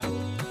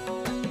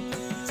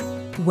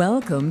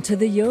Welcome to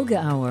the Yoga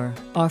Hour,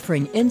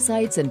 offering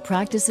insights and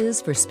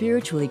practices for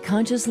spiritually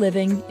conscious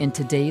living in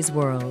today's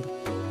world.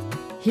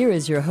 Here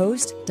is your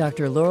host,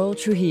 Dr. Laurel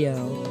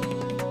Trujillo.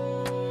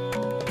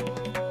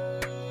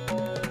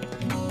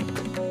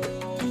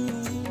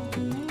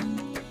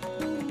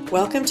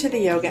 Welcome to the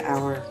Yoga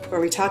Hour,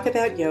 where we talk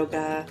about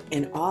yoga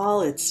in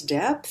all its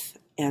depth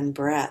and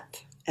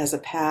breadth as a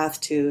path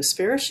to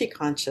spiritually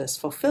conscious,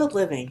 fulfilled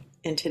living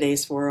in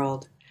today's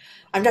world.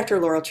 I'm Dr.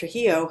 Laurel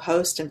Trujillo,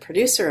 host and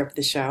producer of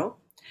the show.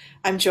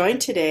 I'm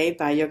joined today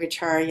by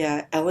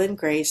Yogacharya Ellen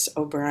Grace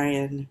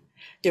O'Brian.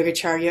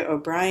 Yogacharya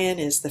O'Brian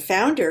is the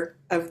founder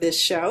of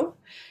this show.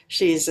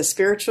 She's a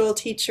spiritual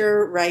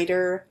teacher,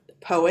 writer,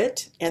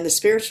 poet, and the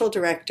spiritual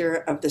director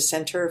of the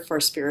Center for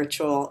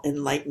Spiritual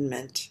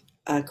Enlightenment,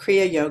 a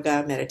Kriya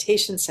Yoga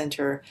meditation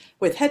center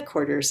with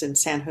headquarters in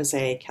San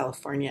Jose,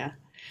 California.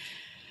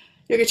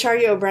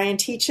 Yogacharya O'Brian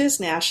teaches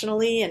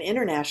nationally and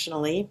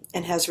internationally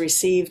and has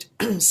received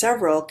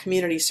several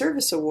community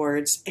service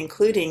awards,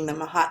 including the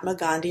Mahatma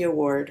Gandhi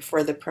Award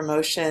for the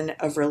promotion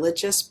of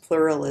religious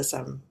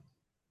pluralism.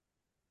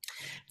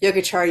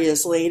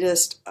 Yogacharya's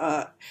latest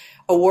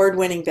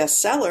award-winning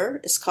bestseller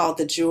is called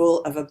The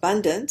Jewel of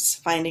Abundance,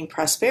 Finding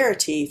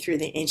Prosperity Through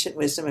the Ancient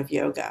Wisdom of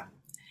Yoga.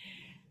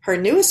 Her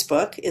newest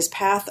book is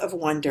Path of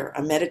Wonder,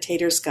 A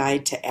Meditator's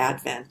Guide to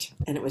Advent,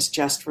 and it was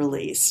just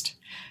released.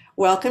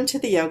 Welcome to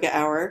the Yoga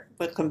Hour.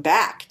 Welcome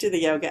back to the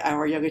Yoga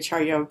Hour,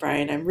 Yogacharya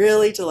O'Brian. I'm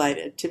really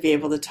delighted to be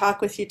able to talk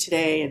with you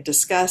today and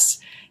discuss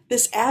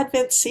this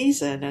Advent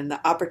season and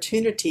the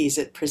opportunities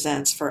it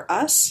presents for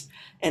us,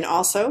 and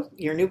also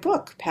your new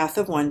book, Path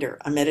of Wonder,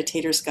 A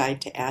Meditator's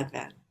Guide to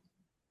Advent.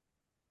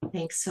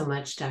 Thanks so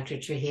much, Dr.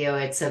 Trujillo.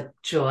 It's a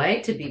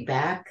joy to be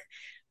back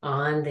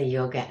on the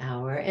Yoga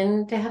Hour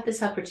and to have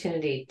this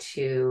opportunity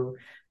to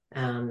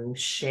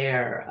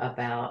share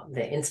about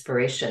the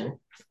inspiration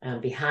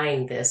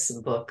behind this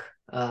book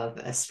of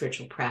a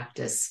spiritual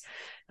practice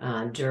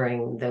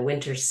during the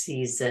winter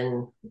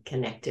season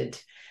connected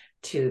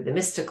to the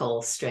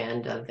mystical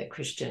strand of the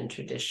Christian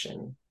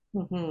tradition.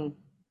 Mm-hmm.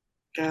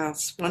 Yeah,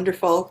 it's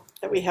wonderful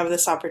that we have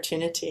this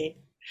opportunity.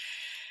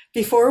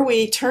 Before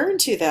we turn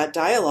to that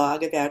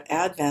dialogue about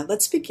Advent,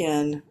 let's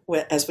begin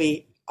with, as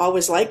we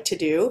always like to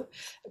do,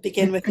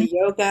 begin with a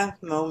yoga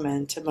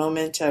moment, a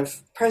moment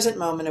of present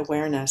moment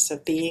awareness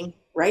of being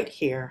right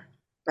here,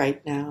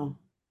 right now.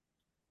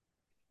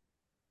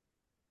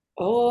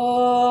 Om.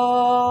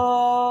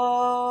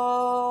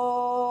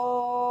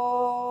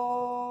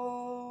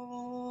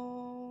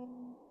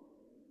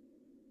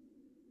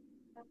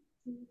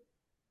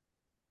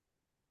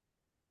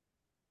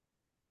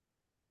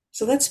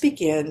 So let's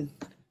begin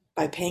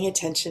by paying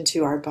attention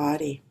to our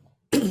body,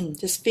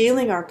 just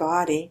feeling our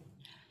body,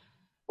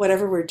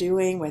 whatever we're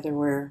doing, whether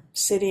we're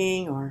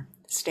sitting or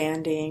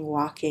standing,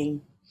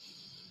 walking,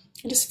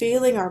 and just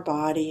feeling our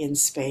body in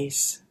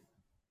space.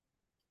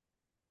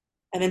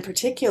 And in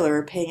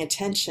particular, paying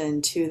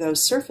attention to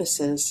those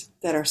surfaces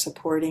that are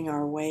supporting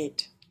our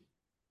weight.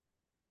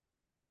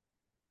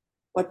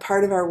 What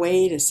part of our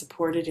weight is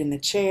supported in the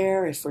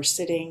chair if we're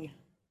sitting?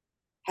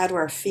 How do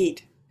our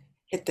feet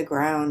hit the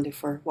ground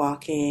if we're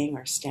walking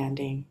or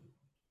standing?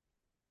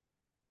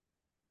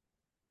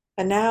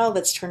 And now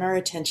let's turn our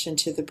attention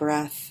to the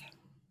breath.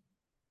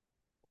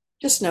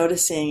 Just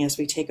noticing as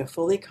we take a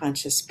fully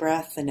conscious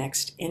breath, the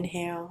next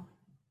inhale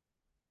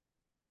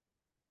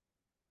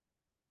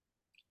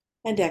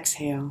and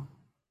exhale.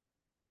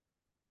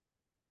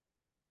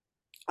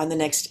 On the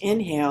next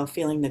inhale,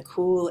 feeling the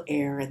cool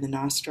air in the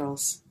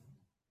nostrils.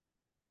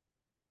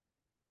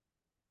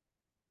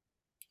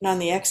 And on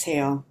the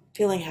exhale,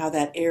 feeling how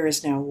that air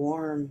is now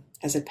warm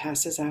as it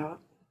passes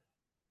out.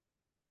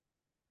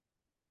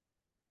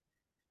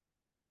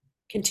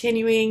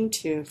 Continuing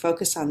to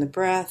focus on the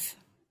breath,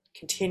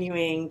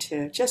 continuing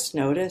to just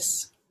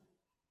notice,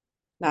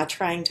 not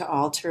trying to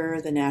alter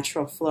the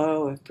natural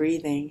flow of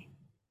breathing,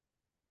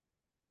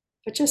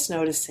 but just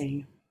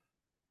noticing.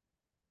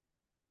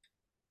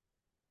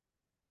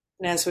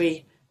 And as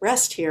we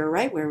rest here,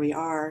 right where we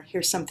are,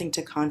 here's something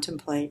to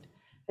contemplate,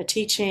 a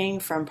teaching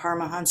from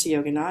Paramahansa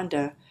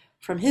Yogananda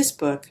from his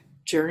book,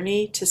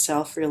 Journey to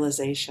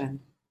Self-Realization.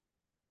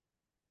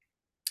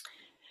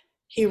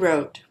 He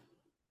wrote,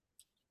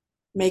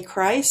 "May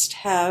Christ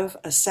have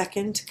a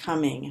second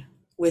coming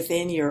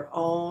within your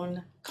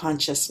own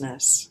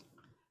consciousness.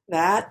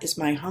 That is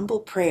my humble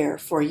prayer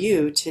for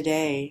you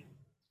today.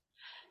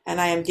 And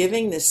I am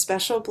giving this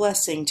special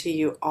blessing to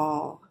you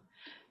all,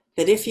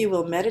 that if you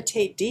will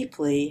meditate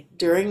deeply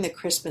during the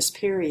Christmas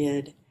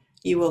period,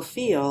 you will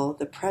feel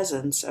the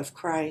presence of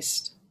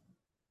Christ.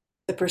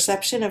 The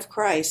perception of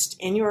Christ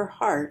in your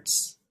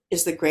hearts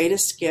is the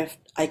greatest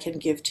gift I can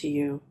give to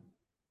you.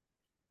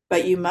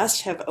 But you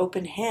must have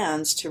open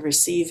hands to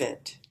receive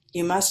it.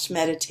 You must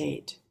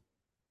meditate.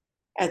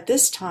 At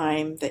this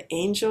time, the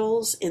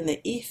angels in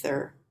the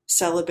ether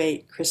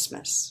celebrate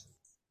Christmas.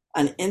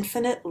 An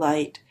infinite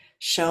light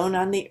shone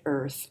on the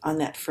earth on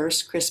that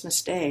first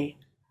Christmas day,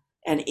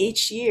 and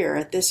each year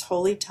at this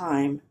holy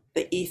time,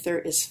 the ether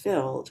is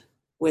filled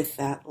with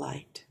that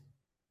light."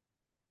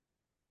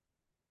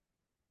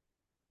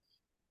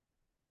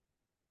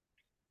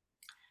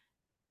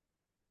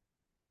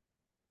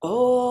 Om.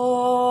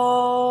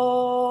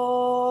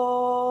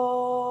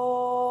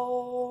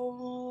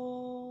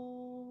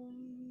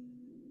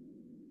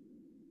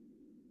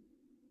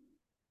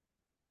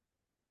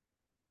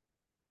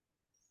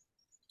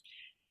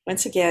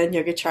 Once again,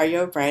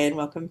 Yogacharya O'Brian,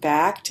 welcome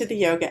back to the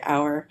Yoga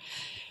Hour.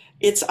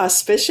 It's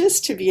auspicious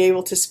to be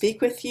able to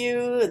speak with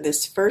you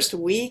this first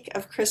week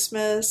of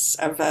Christmas,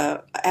 of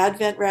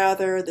Advent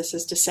rather. This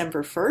is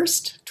December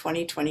 1st,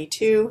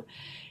 2022.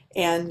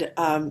 And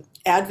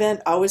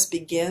Advent always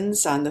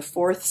begins on the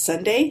fourth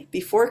Sunday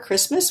before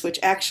Christmas, which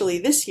actually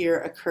this year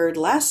occurred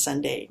last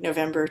Sunday,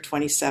 November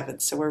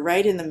 27th. So we're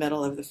right in the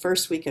middle of the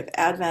first week of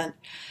Advent,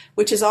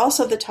 which is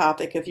also the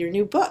topic of your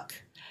new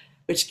book,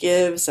 which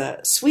gives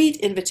a sweet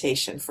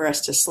invitation for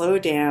us to slow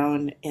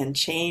down and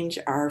change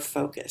our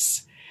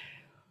focus.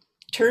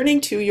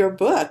 Turning to your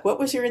book, what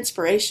was your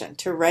inspiration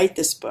to write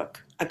this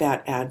book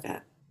about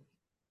Advent?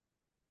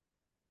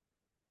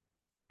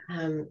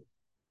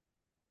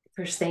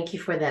 First, thank you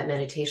for that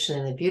meditation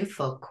and the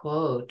beautiful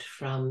quote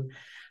from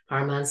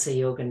Paramahansa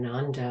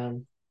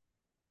Yogananda.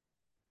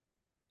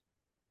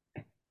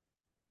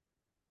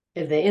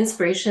 The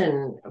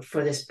inspiration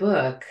for this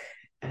book,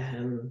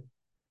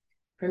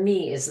 for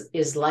me,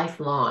 is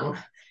lifelong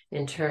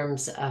in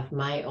terms of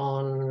my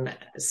own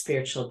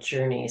spiritual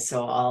journey.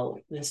 So I'll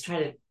just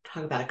try to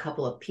talk about a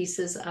couple of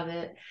pieces of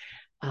it.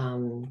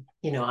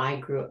 I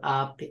grew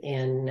up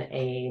in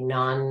a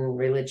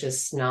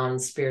non-religious,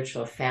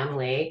 non-spiritual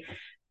family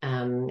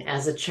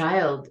as a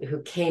child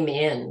who came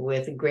in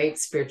with great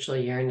spiritual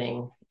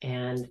yearning.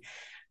 And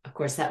of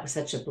course, that was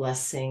such a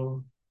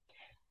blessing.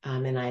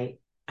 And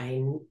I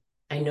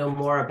know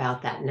more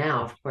about that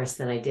now, of course,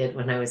 than I did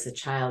when I was a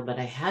child, but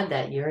I had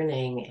that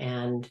yearning.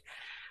 And,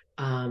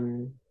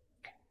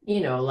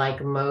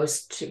 like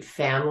most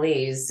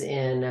families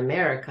in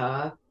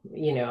America,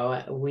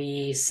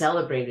 we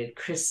celebrated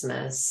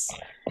Christmas.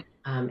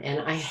 And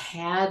I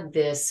had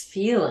this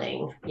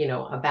feeling,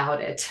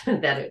 about it,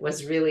 that it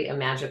was really a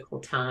magical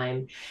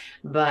time.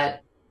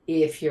 But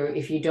if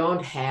you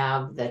don't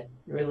have the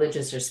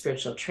religious or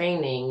spiritual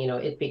training,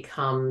 it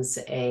becomes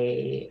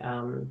a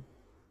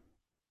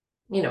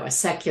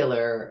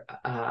secular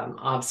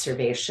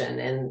observation,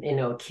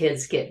 and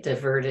kids get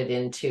diverted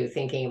into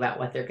thinking about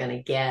what they're going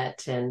to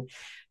get. And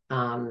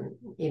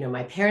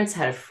my parents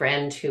had a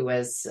friend who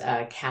was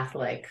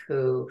Catholic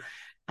who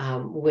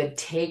would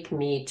take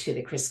me to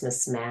the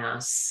Christmas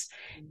Mass,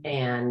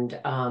 and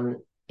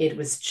it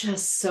was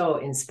just so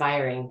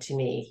inspiring to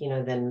me,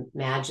 the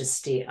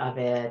majesty of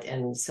it.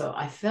 And so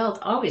I felt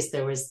always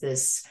there was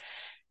this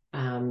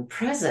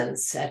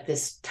presence at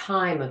this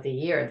time of the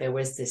year. There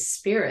was this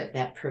spirit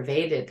that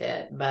pervaded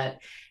it, but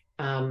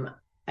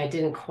I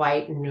didn't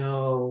quite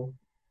know,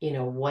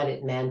 what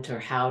it meant or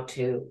how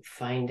to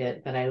find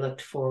it. But I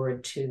looked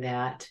forward to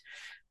that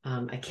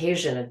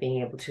occasion of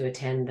being able to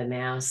attend the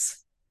Mass.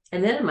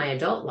 And then in my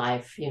adult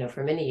life,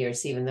 for many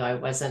years, even though I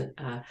wasn't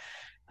a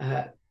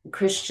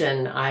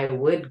Christian, I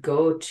would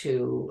go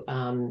to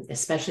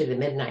especially the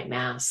midnight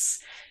Mass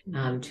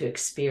to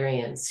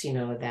experience,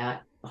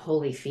 that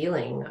holy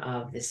feeling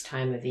of this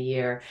time of the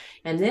year.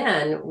 And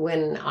then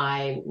when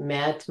I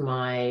met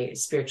my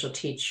spiritual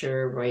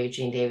teacher, Roy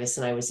Eugene Davis,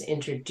 and I was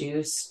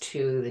introduced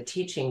to the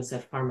teachings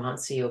of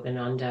Paramahansa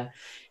Yogananda,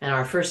 and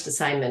our first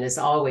assignment is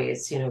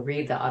always,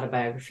 read the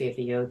autobiography of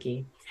a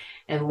yogi.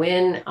 And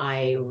when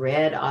I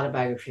read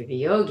Autobiography of a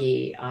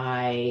Yogi,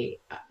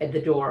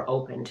 the door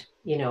opened,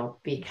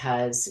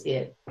 because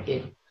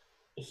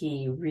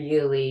he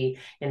really,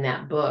 in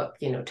that book,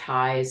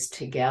 ties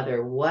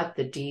together what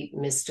the deep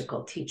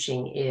mystical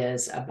teaching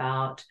is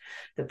about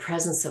the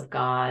presence of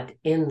God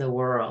in the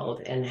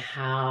world, and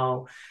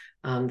how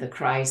the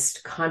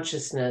Christ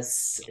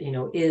consciousness,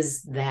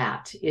 is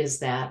that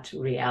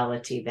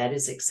reality that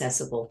is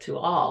accessible to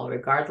all,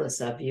 regardless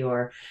of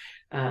your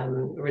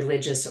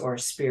religious or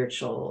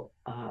spiritual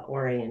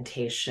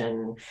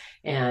orientation.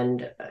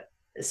 And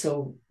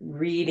so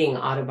reading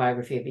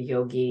Autobiography of a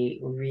Yogi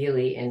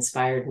really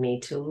inspired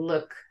me to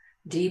look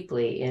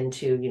deeply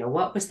into,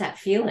 what was that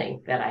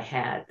feeling that I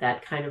had,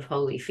 that kind of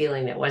holy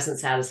feeling that wasn't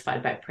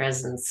satisfied by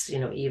presence,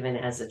 even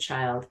as a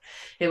child.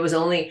 It was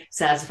only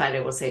satisfied, I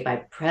will say, by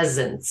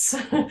presence,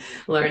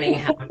 learning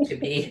how to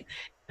be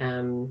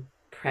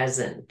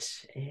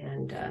present.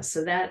 And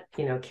so that,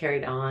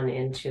 carried on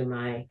into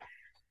my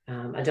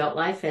adult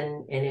life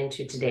and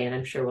into today. And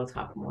I'm sure we'll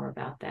talk more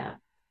about that.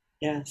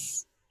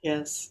 Yes,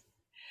 yes.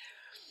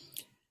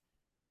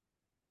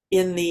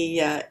 In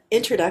the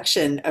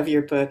introduction of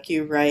your book,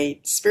 you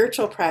write,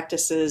 spiritual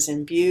practices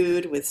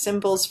imbued with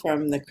symbols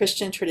from the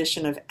Christian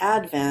tradition of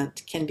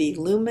Advent can be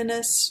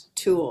luminous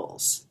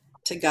tools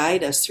to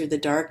guide us through the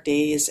dark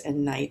days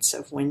and nights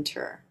of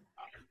winter.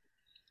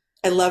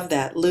 I love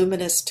that,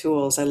 luminous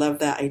tools. I love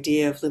that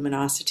idea of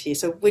luminosity.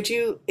 So would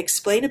you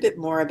explain a bit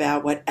more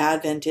about what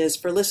Advent is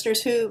for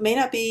listeners who may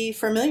not be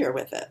familiar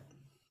with it?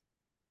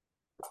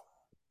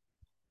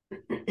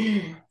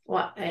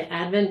 Well,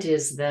 Advent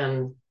is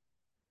the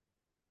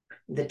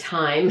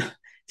time,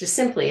 just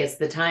simply, it's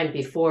the time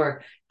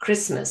before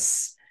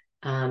Christmas.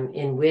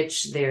 in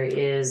which there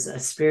is a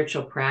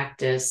spiritual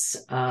practice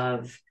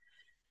of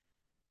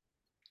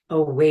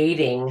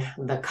awaiting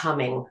the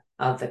coming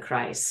of the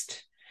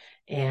Christ.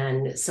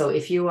 And so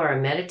if you are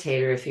a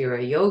meditator, if you're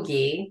a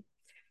yogi,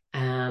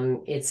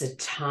 it's a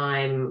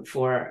time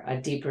for a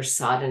deeper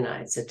sadhana.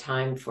 It's a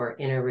time for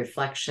inner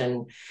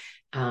reflection,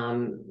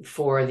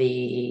 for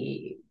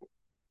the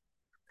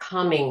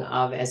coming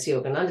of, as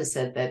Yogananda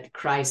said, that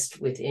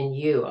Christ within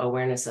you,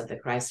 awareness of the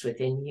Christ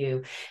within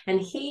you. And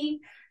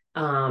he,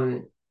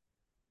 when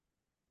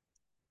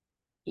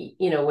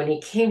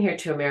he came here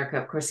to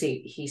America, of course,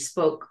 he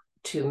spoke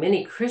to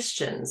many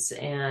Christians,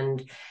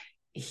 and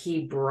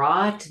he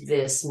brought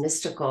this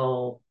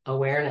mystical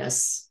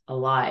awareness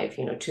alive,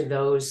 to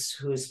those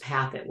whose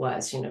path it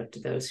was, to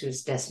those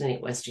whose destiny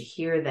it was to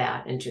hear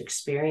that and to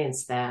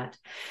experience that.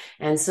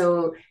 And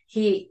so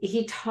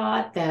he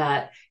taught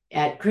that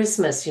at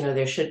Christmas,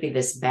 there should be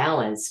this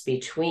balance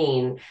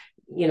between,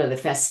 the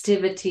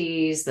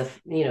festivities,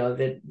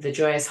 the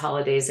joyous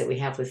holidays that we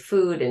have with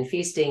food and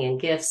feasting and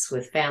gifts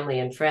with family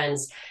and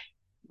friends,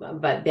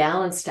 but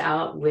balanced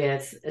out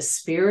with a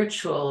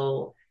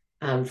spiritual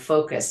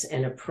focus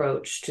and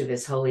approach to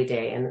this holy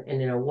day.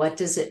 And what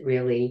does it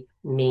really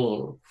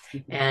mean?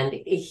 Mm-hmm. And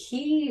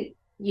he,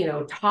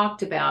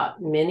 talked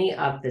about many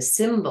of the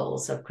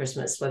symbols of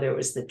Christmas, whether it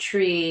was the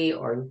tree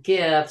or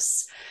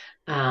gifts,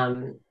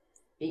 the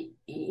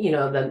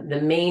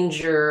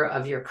manger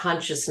of your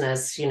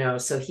consciousness,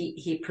 so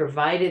he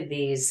provided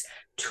these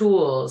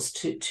tools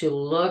to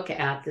look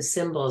at the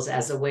symbols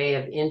as a way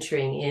of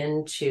entering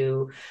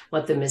into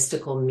what the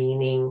mystical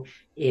meaning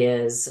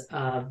is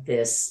of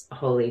this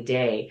holy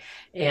day.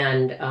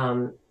 And,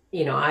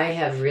 I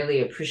have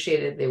really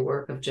appreciated the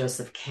work of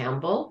Joseph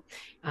Campbell,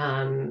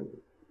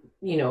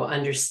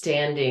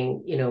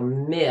 understanding,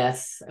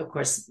 myth, of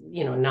course,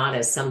 not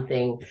as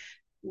something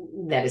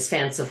that is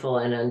fanciful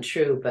and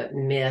untrue, but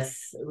myth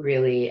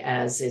really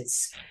as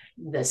it's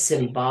the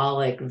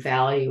symbolic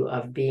value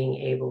of being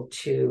able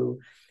to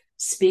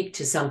speak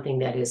to something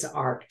that is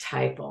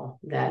archetypal,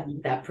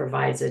 that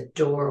provides a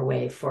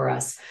doorway for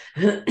us.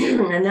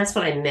 And that's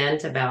what I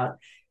meant about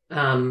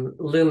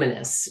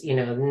luminous,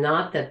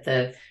 not that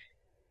the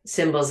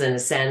symbols in a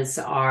sense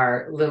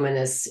are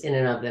luminous in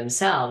and of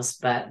themselves,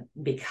 but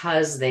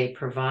because they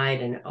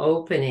provide an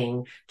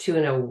opening to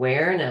an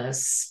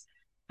awareness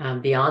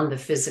beyond the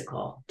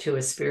physical, to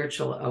a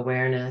spiritual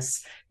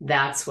awareness.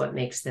 That's what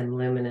makes them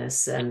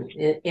luminous. And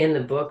in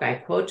the book, I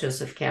quote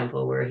Joseph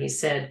Campbell, where he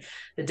said,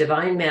 the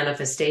divine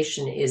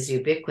manifestation is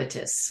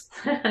ubiquitous,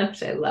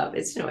 which I love.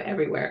 It's,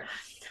 everywhere.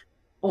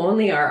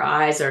 Only our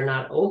eyes are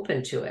not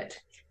open to it.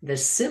 The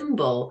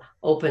symbol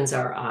opens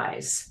our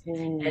eyes.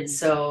 And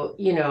so,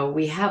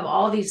 we have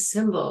all these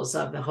symbols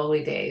of the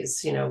holy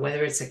days,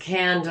 whether it's a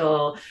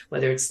candle,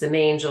 whether it's the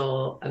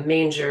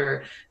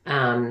manger,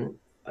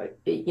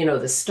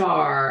 the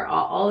star,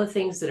 all the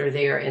things that are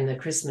there in the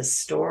Christmas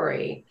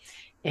story.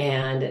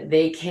 And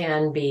they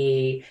can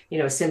be,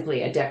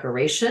 simply a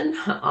decoration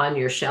on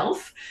your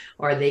shelf,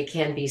 or they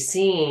can be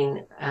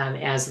seen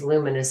as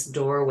luminous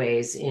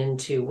doorways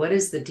into what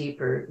is the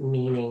deeper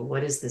meaning,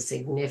 what is the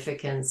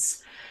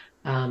significance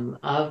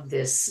of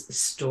this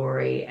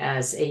story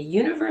as a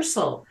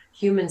universal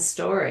human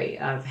story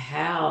of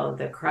how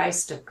the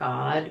Christ of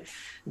God,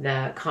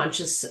 the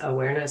conscious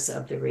awareness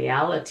of the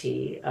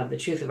reality of the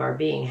truth of our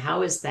being,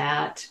 how is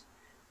that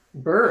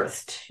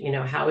birthed?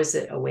 How is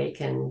it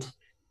awakened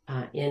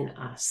in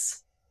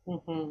us?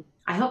 Mm-hmm.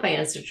 I hope I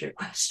answered your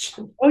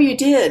question. Oh, you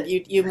did.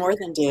 You more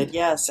than did.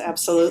 Yes,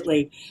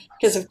 absolutely.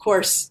 Because of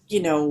course,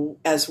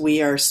 as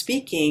we are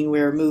speaking,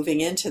 we're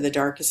moving into the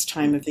darkest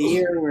time of the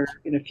year. Where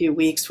in a few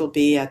weeks we'll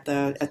be at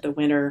the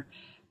winter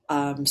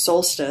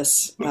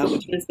solstice,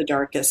 which is the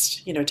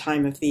darkest,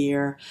 time of the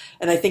year.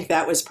 And I think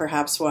that was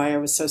perhaps why I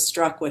was so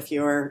struck with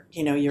your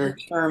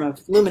term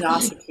of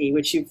luminosity,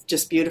 which you've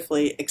just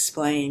beautifully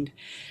explained.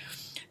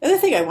 The other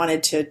thing I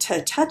wanted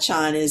to touch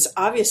on is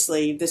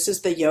obviously this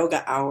is the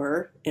yoga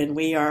hour, and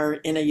we are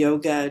in a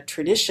yoga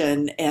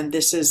tradition, and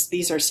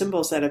these are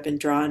symbols that have been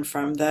drawn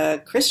from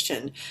the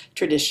Christian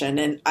tradition.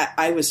 And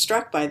I was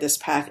struck by this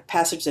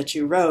passage that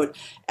you wrote.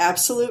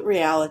 Absolute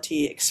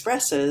reality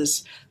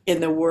expresses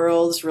in the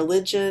world's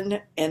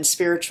religion and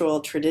spiritual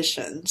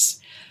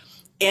traditions.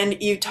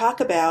 And you talk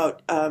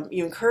about,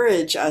 you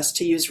encourage us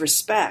to use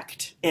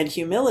respect and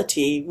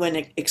humility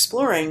when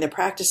exploring the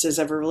practices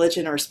of a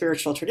religion or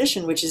spiritual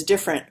tradition, which is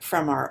different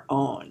from our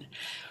own.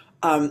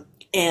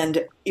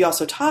 And you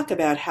also talk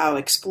about how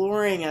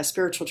exploring a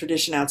spiritual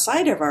tradition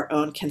outside of our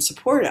own can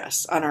support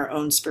us on our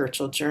own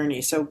spiritual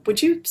journey. So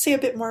would you say a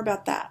bit more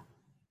about that?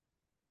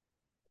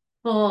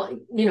 Well,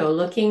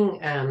 looking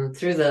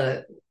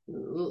through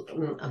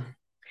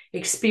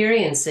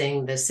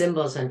experiencing the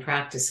symbols and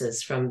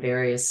practices from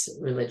various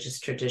religious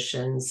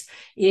traditions,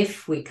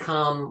 if we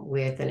come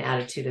with an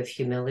attitude of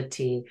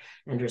humility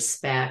and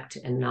respect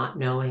and not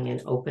knowing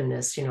and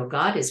openness,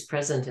 God is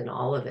present in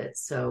all of it.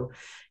 So,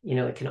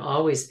 it can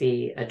always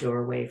be a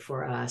doorway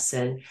for us.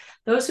 And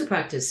those who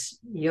practice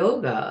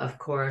yoga, of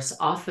course,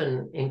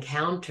 often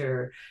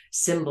encounter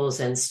symbols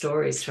and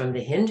stories from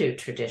the Hindu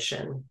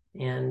tradition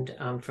and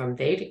from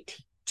Vedic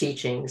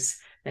teachings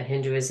that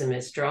Hinduism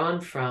is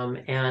drawn from.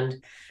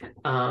 And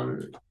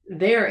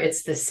there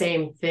it's the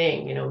same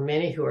thing.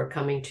 Many who are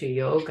coming to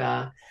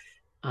yoga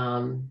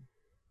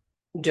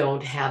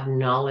don't have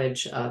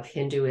knowledge of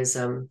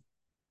Hinduism.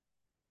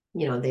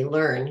 They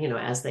learn,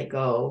 as they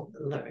go,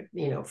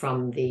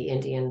 from the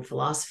Indian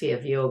philosophy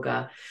of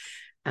yoga.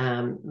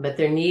 But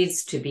there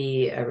needs to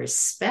be a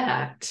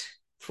respect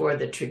for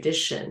the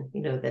tradition,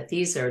 that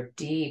these are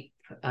deep,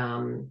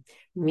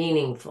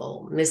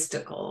 meaningful,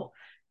 mystical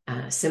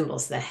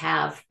symbols that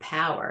have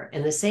power.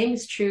 And the same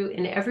is true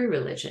in every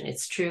religion.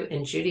 It's true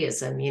in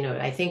Judaism.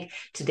 I think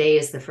today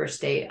is the first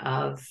day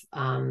of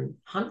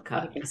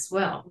Hanukkah as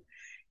well.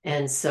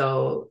 And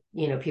so,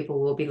 people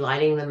will be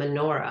lighting the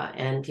menorah.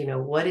 And,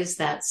 what is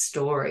that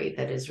story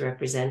that is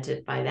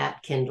represented by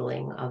that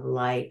kindling of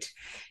light?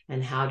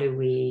 And how do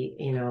we,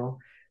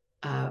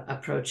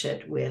 approach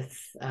it with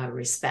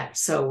respect?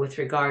 So with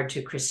regard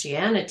to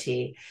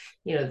Christianity,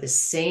 the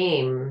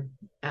same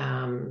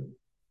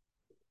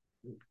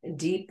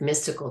deep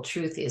mystical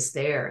truth is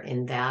there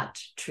in that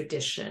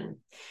tradition.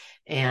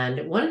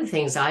 And one of the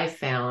things I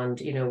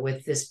found,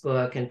 with this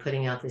book and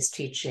putting out this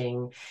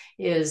teaching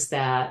is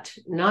that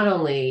not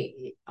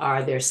only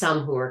are there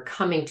some who are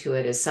coming to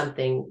it as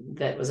something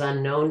that was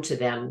unknown to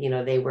them,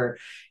 they were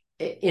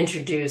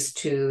introduced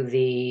to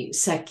the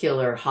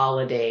secular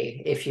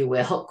holiday, if you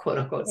will, quote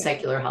unquote,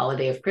 secular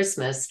holiday of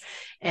Christmas.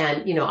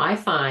 And, I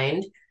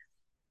find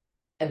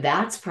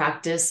that's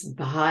practiced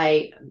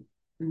by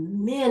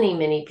many,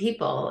 many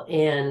people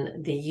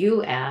in the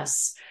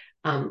US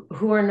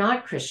who are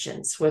not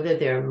Christians, whether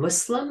they're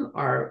Muslim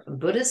or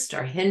Buddhist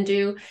or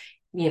Hindu.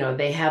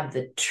 They have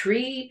the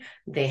tree,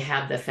 they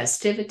have the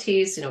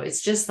festivities,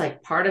 it's just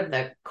like part of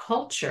the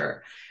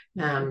culture.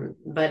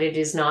 But it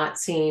is not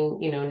seen,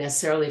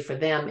 necessarily for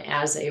them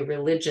as a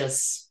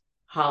religious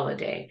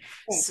holiday.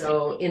 Right.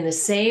 So in the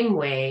same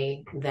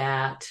way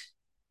that,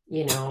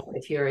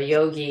 if you're a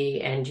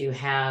yogi and you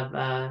have,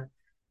 an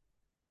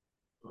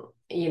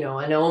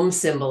Om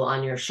symbol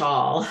on your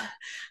shawl,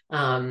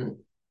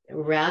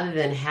 rather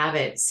than have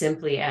it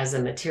simply as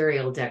a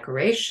material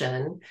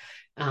decoration,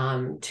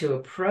 to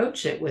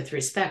approach it with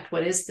respect.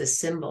 What is the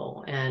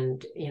symbol,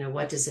 and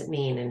what does it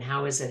mean, and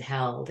how is it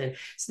held? And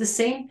so the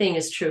same thing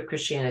is true of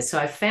Christianity. So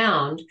I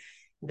found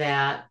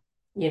that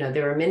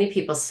there were many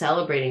people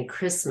celebrating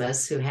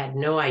Christmas who had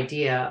no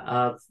idea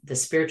of the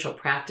spiritual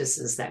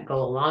practices that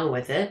go along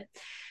with it,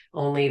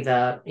 only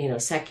the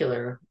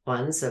secular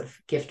ones of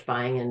gift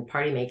buying and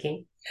party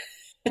making.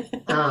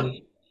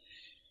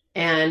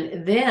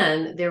 And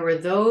then there were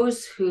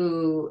those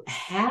who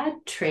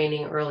had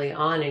training early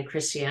on in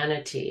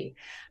Christianity,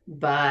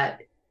 but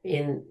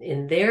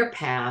in their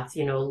path,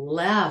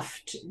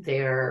 left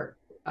their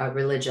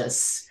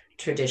religious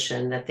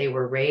tradition that they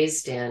were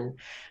raised in.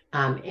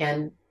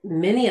 And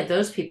many of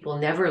those people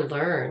never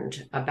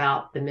learned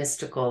about the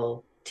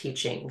mystical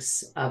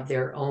teachings of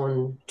their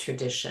own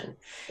tradition.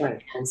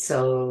 Right. And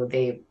so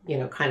they,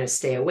 kind of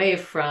stay away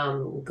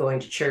from going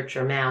to church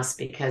or mass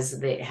because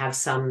they have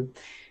some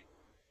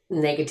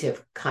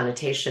negative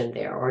connotation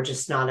there, or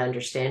just not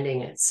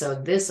understanding it. So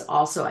this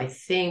also, I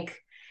think,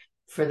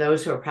 for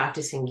those who are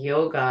practicing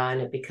yoga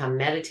and have become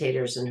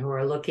meditators and who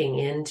are looking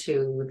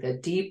into the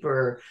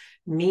deeper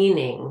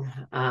meaning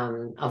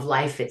of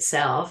life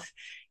itself,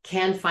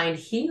 can find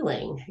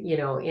healing,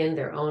 in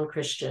their own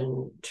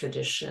Christian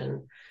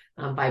tradition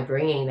by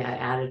bringing that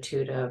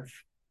attitude of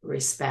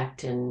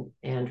respect and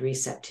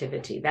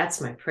receptivity. That's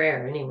my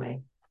prayer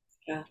anyway.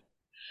 Yeah.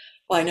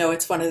 Well, I know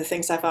it's one of the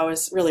things I've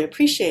always really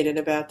appreciated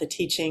about the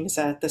teachings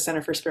at the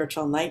Center for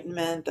Spiritual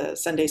Enlightenment, the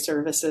Sunday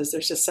services.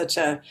 There's just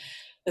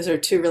those are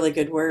two really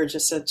good words,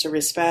 just such a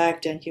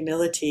respect and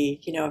humility,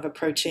 of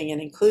approaching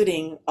and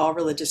including all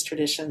religious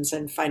traditions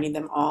and finding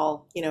them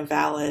all,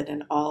 valid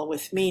and all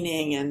with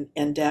meaning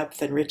and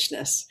depth and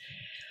richness.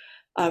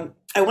 I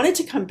wanted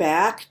to come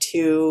back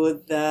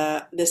to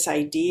this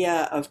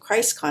idea of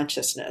Christ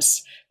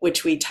consciousness,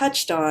 which we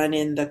touched on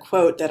in the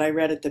quote that I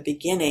read at the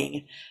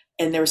beginning.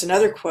 And there was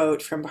another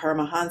quote from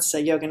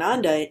Paramahansa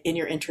Yogananda in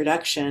your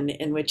introduction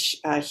in which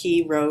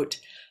he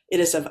wrote, "It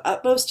is of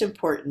utmost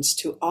importance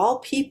to all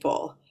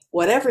people,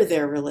 whatever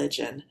their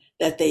religion,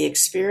 that they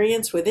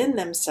experience within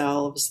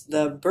themselves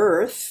the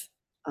birth,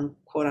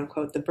 quote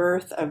unquote, the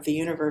birth of the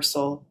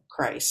universal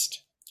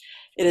Christ.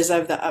 It is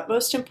of the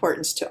utmost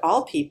importance to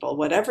all people,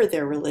 whatever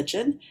their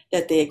religion,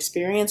 that they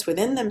experience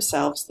within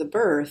themselves the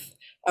birth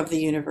of the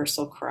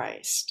universal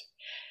Christ."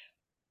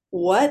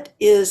 What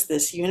is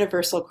this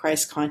universal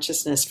Christ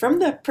consciousness from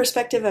the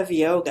perspective of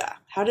yoga?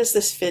 How does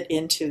this fit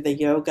into the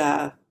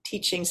yoga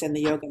teachings and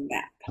the yoga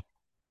map?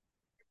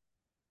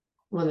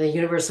 Well, the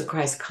universal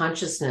Christ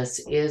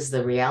consciousness is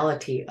the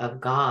reality of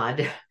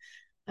God,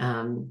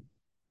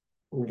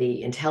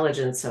 the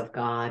intelligence of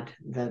God,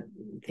 the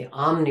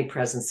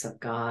omnipresence of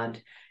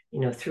God,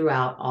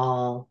 throughout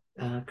all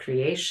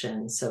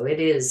creation. So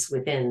it is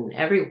within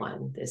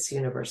everyone, this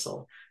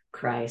universal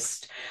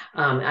Christ.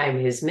 I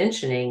was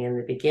mentioning in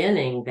the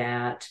beginning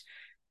that,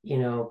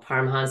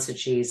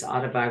 Paramahansaji's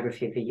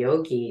autobiography of a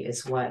yogi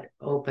is what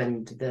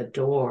opened the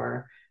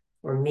door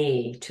for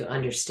me to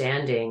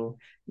understanding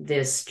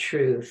this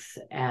truth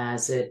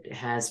as it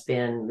has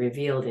been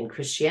revealed in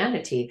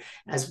Christianity,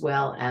 as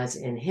well as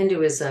in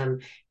Hinduism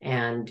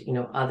and,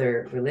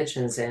 other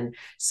religions. And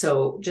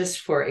so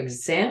just for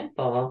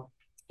example,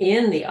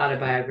 in the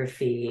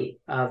autobiography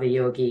of a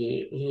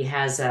yogi, he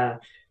has a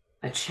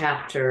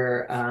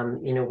chapter,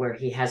 where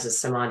he has a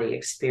samadhi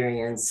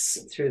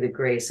experience through the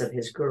grace of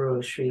his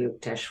guru, Sri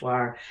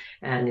Yukteswar,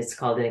 and it's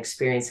called An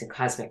Experience in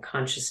Cosmic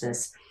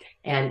Consciousness.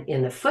 And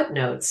in the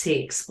footnotes, he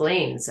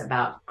explains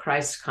about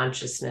Christ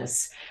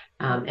consciousness.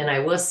 And I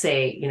will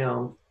say,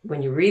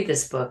 when you read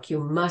this book, you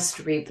must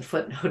read the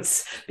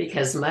footnotes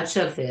because much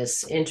of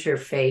this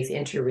interfaith,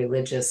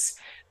 interreligious,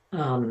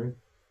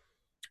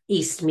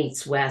 East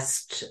meets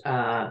West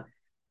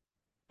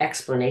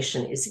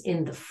explanation is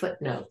in the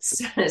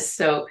footnotes.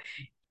 So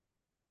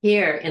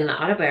here in the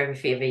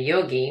autobiography of a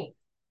yogi,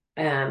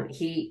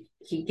 he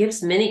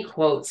gives many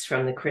quotes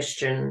from the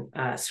Christian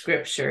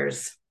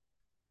scriptures,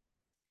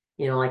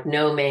 like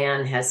no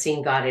man has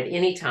seen God at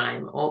any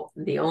time.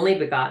 The only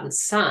begotten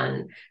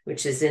Son,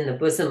 which is in the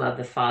bosom of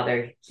the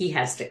Father, he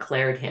has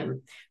declared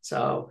him.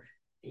 So,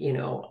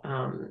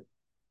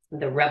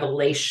 the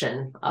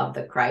revelation of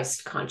the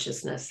Christ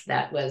consciousness,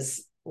 that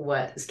was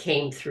what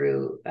came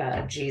through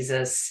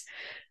Jesus.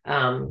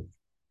 So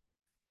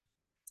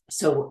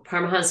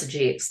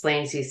Paramahansaji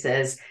explains, he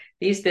says,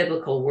 these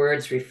biblical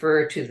words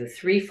refer to the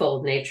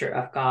threefold nature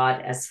of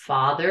God as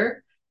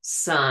Father,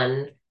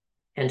 Son,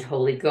 and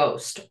Holy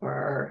Ghost,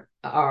 or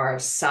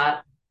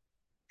Sat,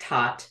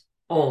 Tat,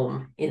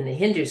 Om in the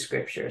Hindu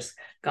scriptures.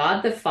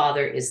 God the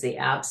Father is the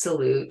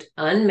absolute,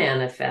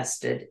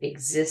 unmanifested,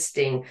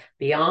 existing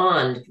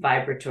beyond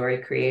vibratory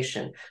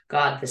creation.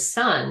 God the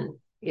Son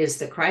is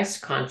the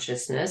Christ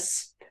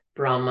consciousness,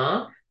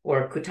 Brahma,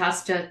 or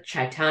Kutastha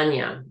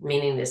Chaitanya,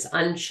 meaning this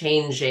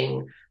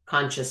unchanging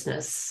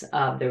consciousness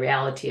of the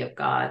reality of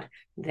God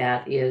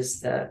that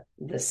is the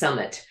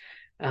summit.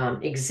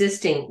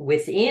 Existing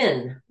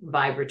within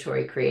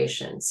vibratory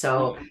creation.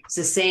 So it's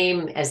the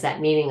same as that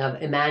meaning of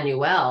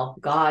Emmanuel,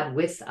 God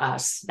with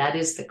us. That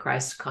is the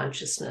Christ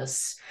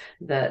consciousness,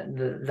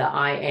 the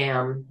I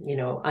am,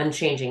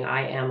 unchanging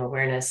I am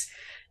awareness.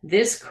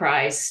 This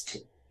Christ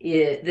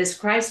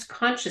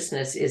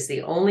consciousness is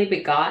the only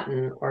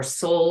begotten or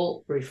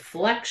sole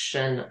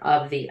reflection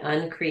of the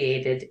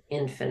uncreated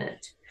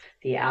infinite.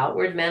 The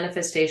outward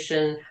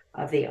manifestation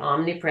of the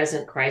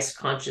omnipresent Christ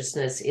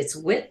consciousness, its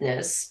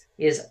witness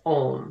is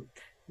Om,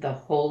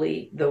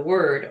 the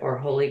Word or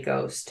Holy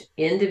Ghost,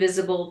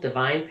 indivisible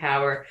divine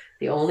power,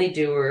 the only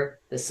doer,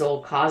 the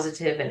sole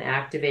causative and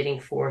activating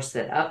force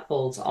that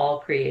upholds all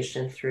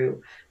creation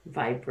through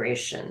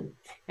vibration.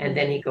 And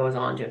then he goes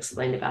on to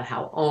explain about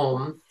how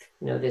Om,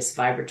 this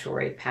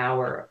vibratory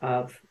power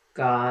of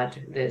God,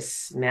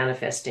 this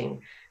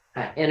manifesting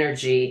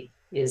energy,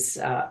 is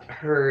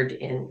heard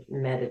in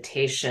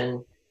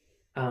meditation,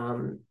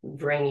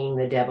 bringing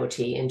the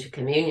devotee into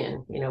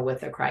communion, with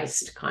the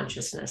Christ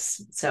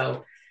consciousness.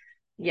 So,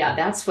 yeah,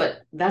 that's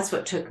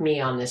what took me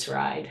on this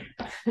ride.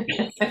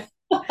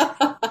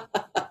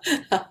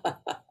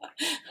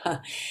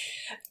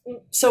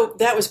 So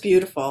that was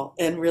beautiful,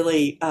 and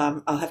really,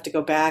 I'll have to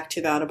go back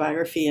to the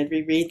autobiography and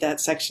reread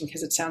that section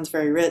because it sounds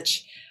very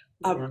rich.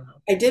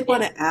 I did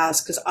want to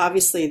ask, because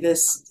obviously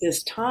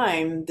this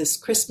time, this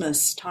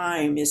Christmas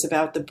time, is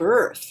about the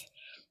birth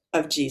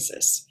of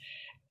Jesus.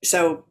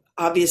 So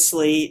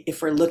obviously,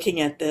 if we're looking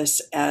at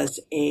this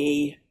as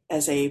a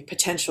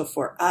potential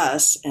for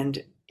us,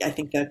 and I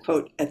think the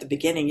quote at the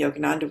beginning,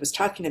 Yogananda was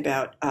talking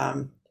about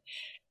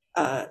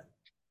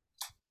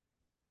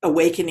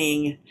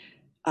awakening.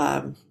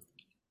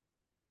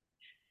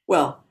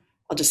 Well,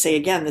 I'll just say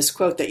again, this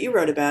quote that you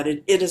wrote about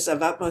it, it is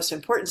of utmost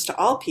importance to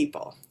all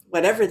people,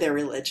 whatever their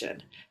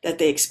religion, that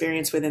they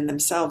experience within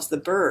themselves the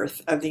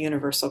birth of the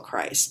universal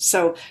Christ.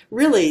 So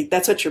really,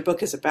 that's what your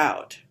book is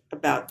about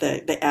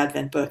the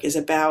Advent book, is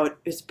about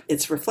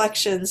its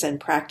reflections and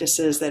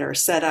practices that are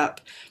set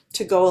up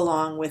to go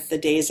along with the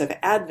days of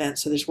Advent.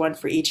 So there's one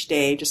for each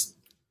day, just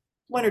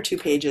 1 or 2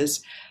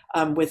 pages,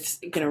 with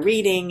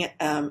reading,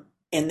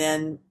 and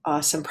then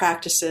some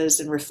practices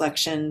and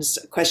reflections,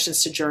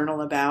 questions to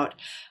journal about.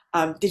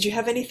 Did you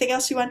have anything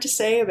else you want to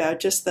say about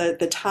just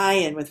the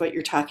tie-in with what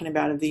you're talking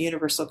about of the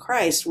universal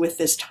Christ with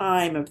this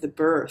time of the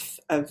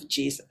birth of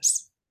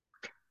Jesus?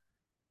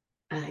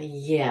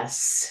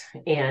 Yes.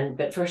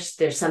 But first,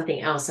 there's something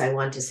else I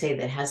want to say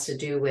that has to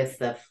do with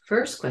the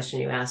first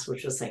question you asked,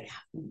 which was like,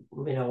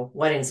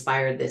 what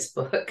inspired this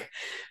book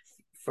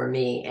for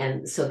me?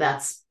 And so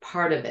that's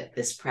part of it,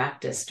 this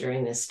practice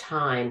during this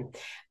time.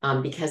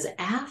 Because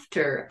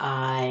after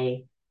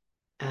I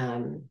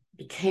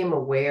became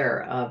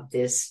aware of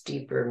this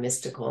deeper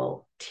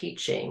mystical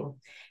teaching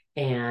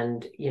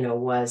and,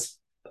 was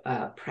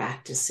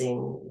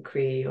practicing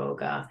Kriya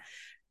Yoga,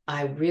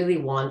 I really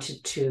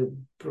wanted to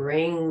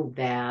bring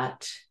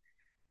that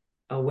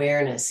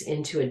awareness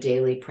into a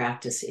daily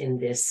practice in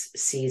this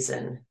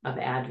season of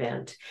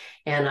Advent.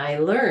 And I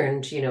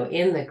learned,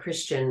 in the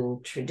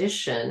Christian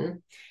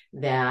tradition,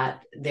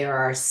 that there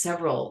are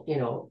several,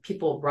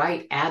 people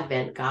write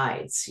Advent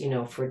guides,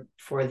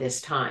 for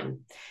this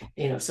time,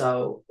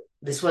 so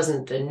this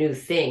wasn't a new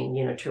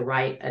thing, to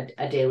write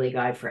a daily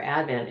guide for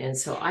Advent. And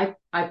so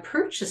I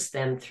purchased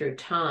them through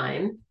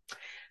time.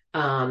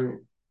 And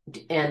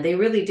they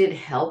really did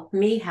help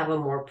me have a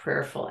more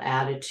prayerful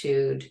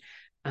attitude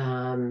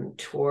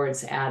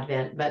towards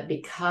Advent. But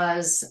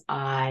because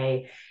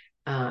I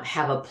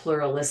have a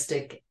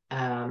pluralistic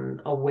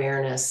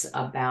awareness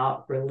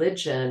about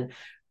religion,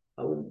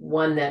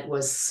 one that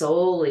was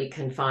solely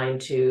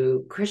confined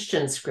to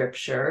Christian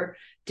scripture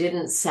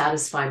didn't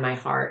satisfy my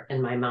heart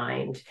and my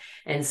mind.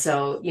 And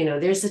so,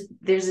 there's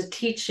a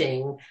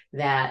teaching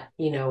that,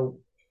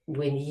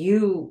 when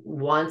you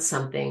want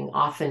something,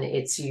 often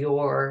it's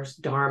your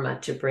dharma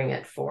to bring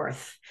it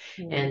forth.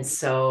 Mm-hmm. And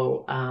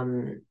so,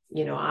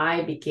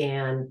 I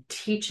began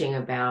teaching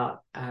about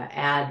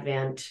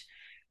Advent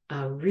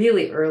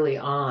really early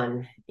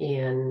on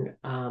in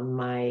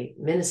my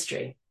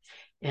ministry,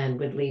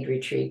 and would lead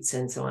retreats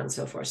and so on and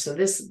so forth. So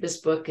this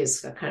book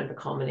is a kind of a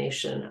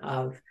culmination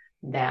of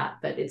that,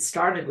 but it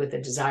started with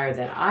a desire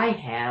that I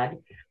had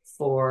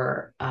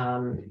for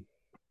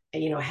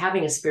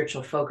having a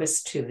spiritual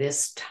focus to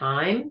this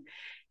time,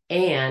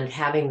 and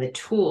having the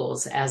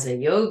tools as a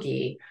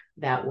yogi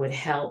that would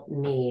help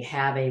me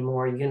have a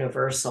more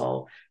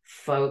universal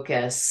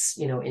focus,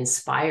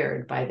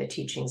 inspired by the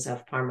teachings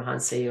of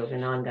Paramahansa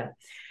Yogananda.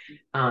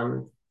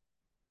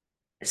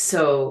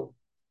 So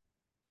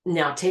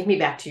now take me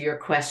back to your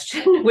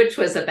question, which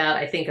was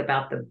about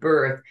the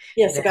birth.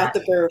 Yes, about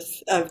the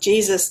birth of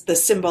Jesus, the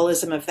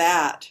symbolism of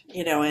that,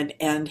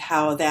 and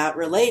how that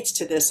relates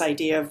to this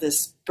idea of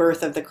this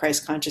birth of the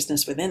Christ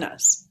consciousness within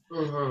us.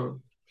 Mm-hmm.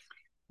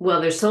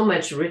 Well, there's so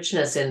much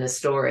richness in the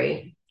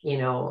story,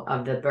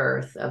 of the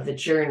birth, of the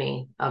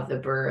journey of the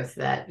birth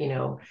that,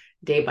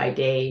 day by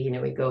day,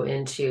 we go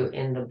into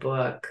in the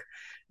book.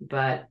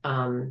 But,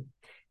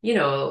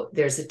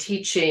 there's a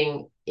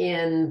teaching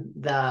in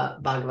the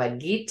Bhagavad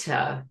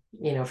Gita,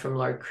 from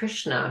Lord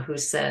Krishna, who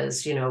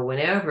says,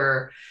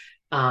 whenever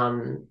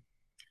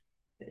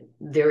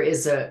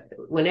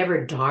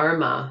whenever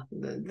Dharma,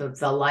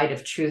 the light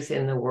of truth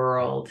in the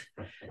world,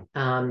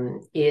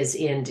 is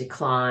in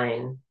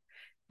decline,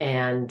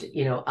 and,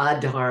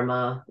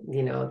 adharma,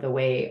 the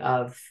way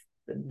of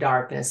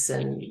darkness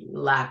and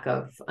lack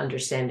of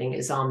understanding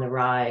is on the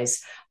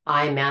rise,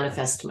 I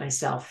manifest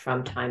myself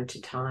from time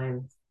to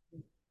time.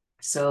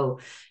 So,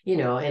 in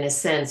a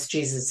sense,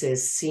 Jesus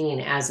is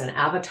seen as an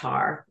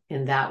avatar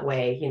in that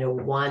way,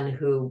 one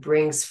who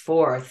brings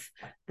forth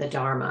the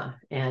Dharma.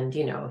 And,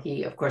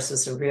 he, of course,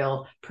 is a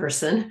real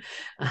person,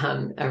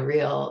 a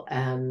real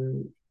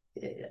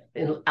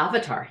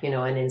avatar,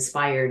 an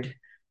inspired,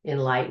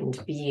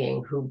 enlightened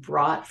being who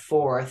brought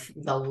forth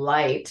the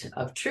light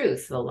of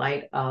truth, the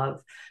light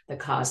of the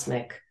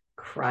cosmic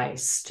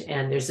Christ.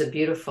 And there's a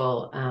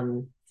beautiful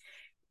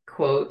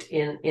quote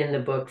in the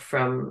book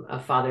from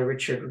Father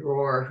Richard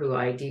Rohr, who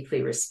I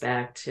deeply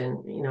respect,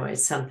 and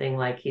it's something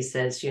like, he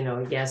says,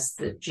 yes,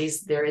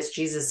 there is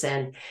Jesus,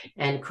 and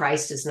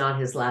Christ is not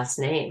his last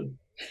name.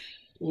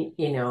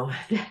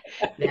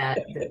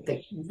 That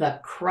the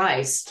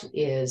Christ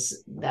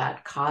is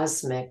that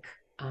cosmic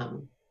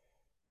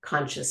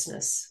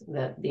consciousness,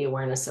 the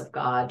awareness of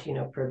God,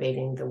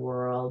 pervading the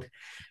world.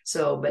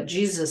 So, but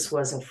Jesus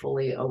was a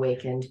fully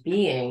awakened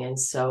being. And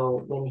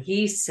so when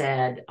he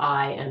said,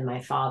 I and my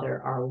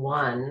Father are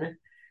one,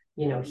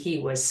 he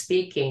was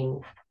speaking,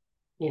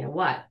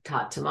 what?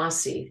 Tat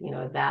Tamasi,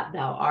 that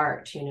thou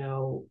art,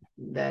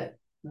 that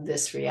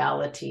this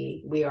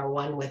reality, we are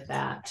one with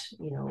that,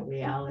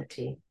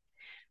 reality.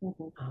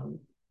 Mm-hmm.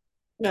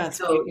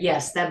 So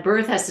yes, that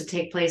birth has to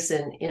take place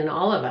in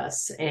all of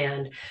us.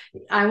 And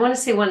I want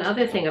to say one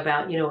other thing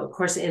about, of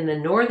course, in the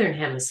Northern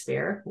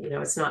Hemisphere,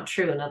 it's not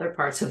true in other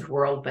parts of the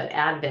world, but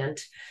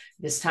Advent,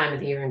 this time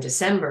of the year in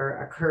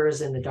December, occurs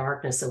in the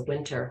darkness of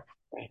winter.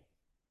 Right.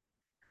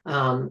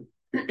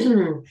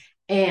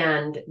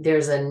 And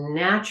there's a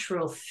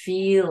natural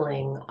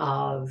feeling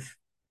of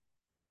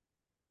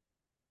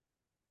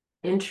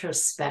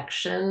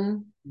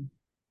introspection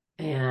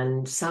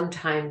and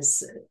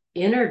sometimes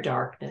inner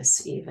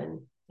darkness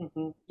even.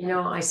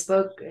 Mm-hmm. I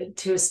spoke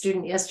to a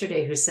student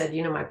yesterday who said,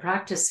 my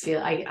practice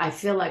I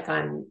feel like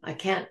I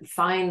can't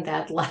find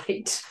that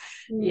light,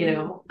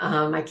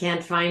 mm-hmm. I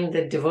can't find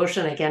the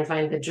devotion, I can't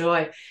find the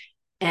joy.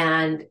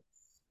 And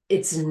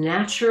it's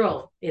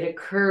natural, it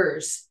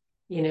occurs,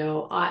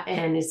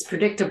 and it's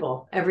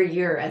predictable every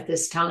year at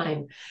this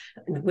time.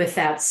 With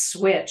that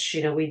switch,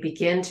 we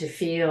begin to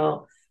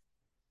feel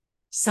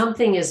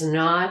something is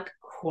not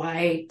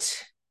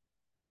quite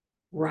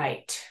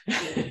right.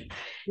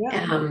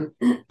 Yeah.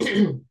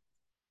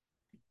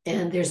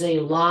 and there's a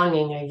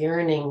longing, a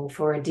yearning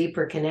for a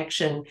deeper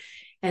connection.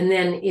 And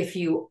then if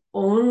you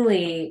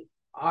only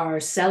are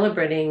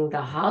celebrating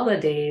the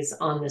holidays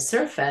on the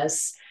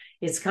surface,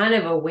 it's kind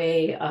of a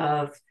way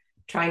of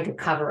trying to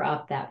cover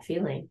up that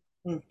feeling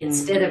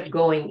instead of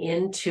going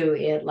into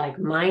it like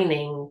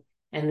mining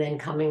and then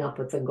coming up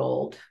with the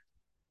gold.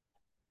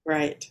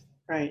 Right,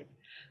 right.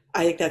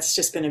 I think that's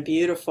just been a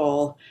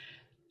beautiful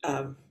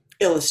um,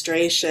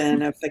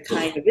 illustration of the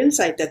kind of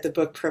insight that the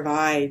book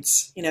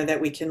provides,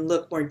 that we can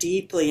look more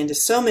deeply into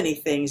so many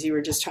things. You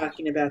were just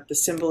talking about the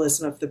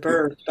symbolism of the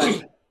birth,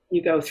 but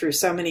you go through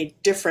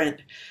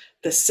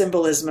the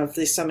symbolism of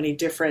these so many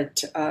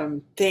different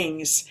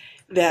things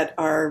that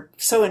are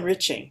so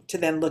enriching to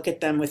then look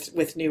at them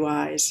with new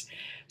eyes.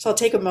 So I'll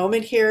take a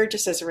moment here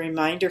just as a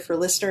reminder for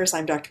listeners.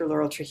 I'm Dr.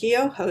 Laurel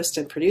Trujillo, host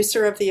and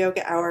producer of the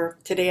Yoga Hour.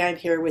 Today I'm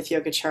here with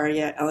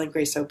Yogacharya Ellen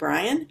Grace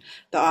O'Brian,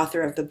 the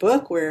author of the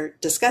book we're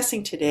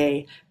discussing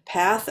today,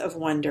 Path of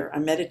Wonder, A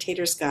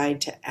Meditator's Guide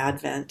to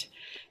Advent.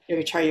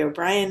 Yogacharya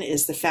O'Brian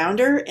is the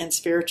founder and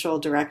spiritual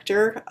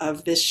director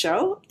of this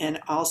show, and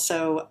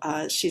also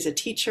she's a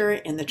teacher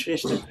in the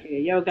tradition of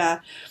Kriya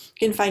Yoga.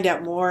 You can find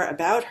out more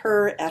about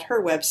her at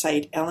her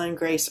website,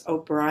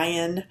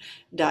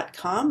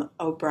 ellengraceobrian.com.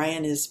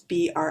 O'Brian is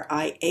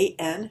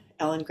Brian,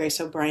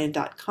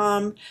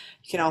 ellengraceobrian.com.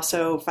 You can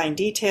also find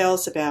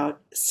details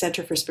about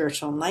Center for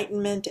Spiritual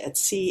Enlightenment at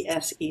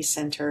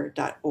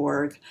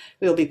csecenter.org.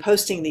 We will be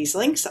posting these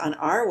links on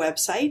our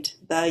website,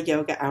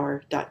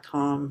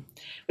 theyogahour.com.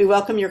 We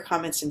welcome your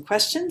comments and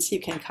questions. You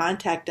can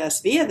contact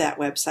us via that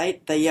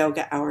website,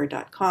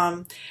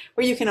 theyogahour.com,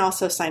 where you can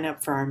also sign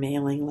up for our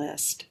mailing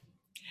list.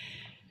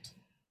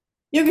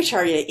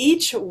 Yogacharya,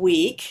 each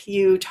week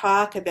you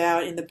talk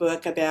about in the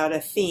book about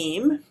a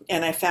theme,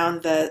 and I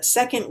found the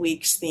second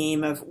week's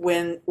theme of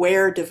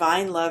where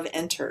divine love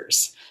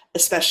enters,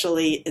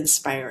 especially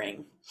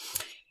inspiring.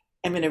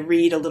 I'm going to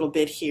read a little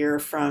bit here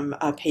from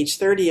page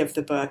 30 of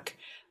the book,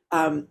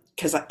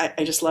 because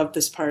I just love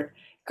this part.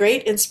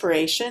 Great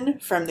inspiration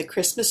from the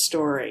Christmas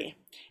story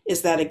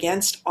is that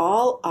against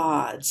all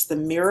odds, the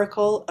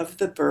miracle of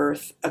the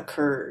birth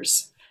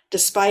occurs.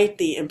 Despite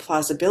the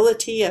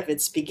implausibility of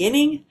its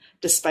beginning,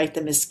 despite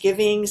the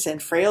misgivings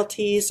and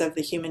frailties of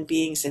the human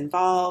beings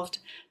involved,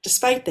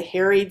 despite the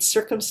harried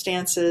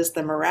circumstances,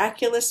 the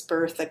miraculous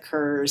birth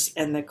occurs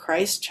and the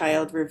Christ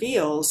child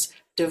reveals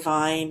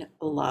divine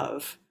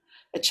love.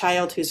 A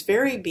child whose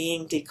very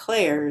being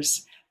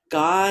declares,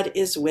 God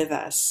is with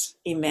us,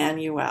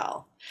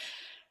 Emmanuel.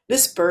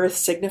 This birth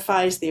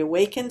signifies the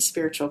awakened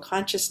spiritual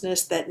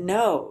consciousness that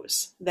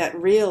knows, that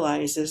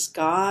realizes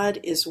God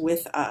is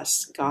with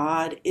us.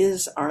 God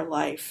is our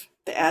life.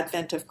 The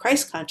advent of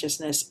Christ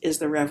consciousness is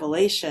the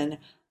revelation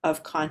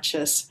of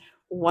conscious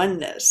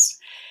oneness.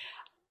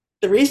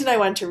 The reason I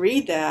want to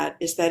read that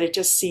is that it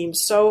just seems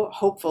so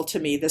hopeful to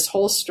me, this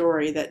whole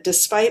story, that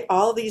despite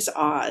all these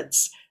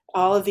odds,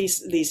 all of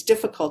these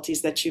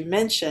difficulties that you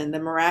mentioned, the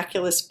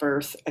miraculous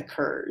birth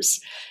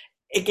occurs.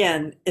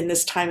 Again, in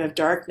this time of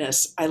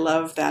darkness, I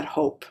love that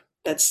hope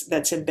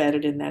that's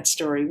embedded in that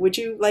story. Would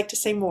you like to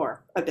say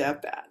more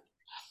about that?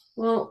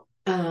 Well,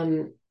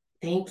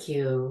 thank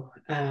you.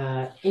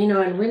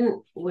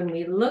 And when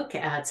we look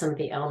at some of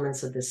the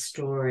elements of the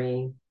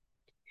story,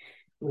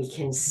 we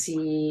can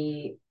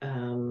see,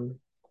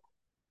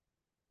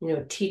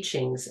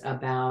 teachings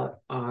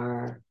about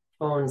our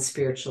own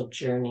spiritual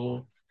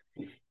journey.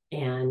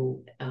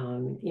 And,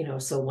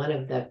 so one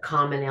of the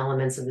common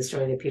elements of the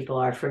story that people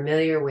are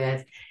familiar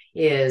with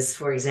is,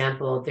 for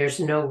example, there's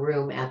no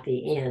room at the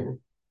inn.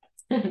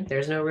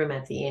 There's no room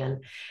at the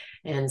inn.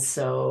 And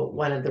so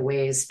one of the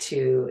ways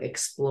to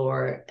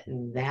explore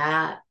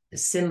that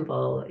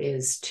symbol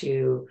is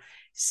to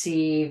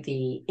see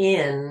the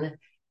inn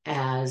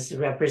as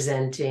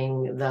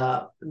representing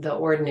the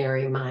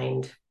ordinary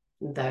mind,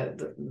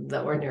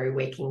 the ordinary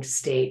waking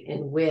state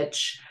in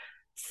which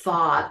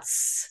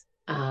thoughts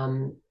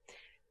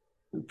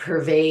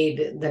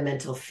pervade the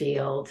mental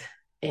field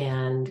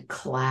and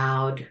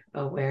cloud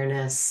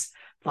awareness,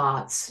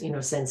 thoughts,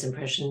 sense,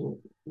 impression,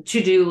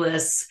 to-do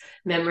lists,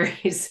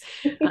 memories,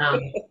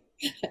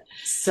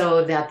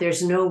 so that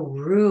there's no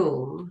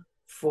room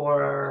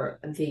for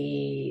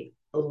the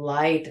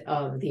light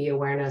of the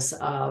awareness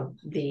of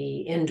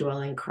the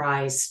indwelling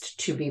Christ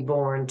to be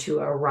born, to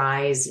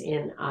arise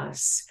in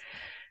us.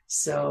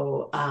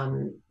 So,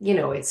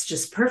 it's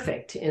just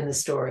perfect in the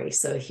story.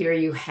 So here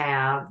you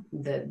have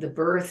the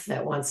birth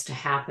that wants to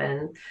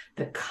happen,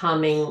 the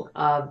coming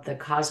of the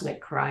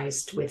cosmic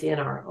Christ within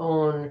our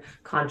own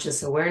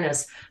conscious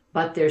awareness,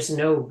 but there's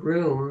no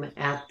room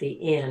at the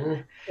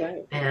inn.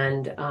 Right.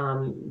 And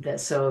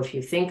so if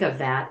you think of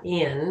that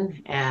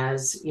inn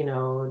as,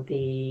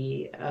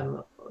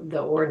 the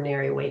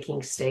ordinary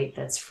waking state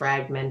that's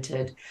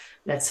fragmented,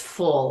 that's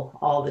full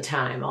all the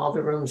time. All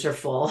the rooms are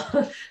full.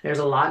 There's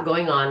a lot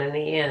going on in the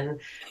inn.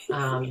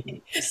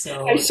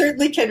 So I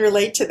certainly can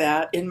relate to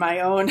that in my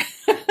own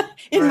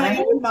my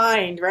own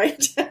mind,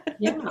 right?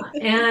 Yeah.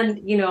 And,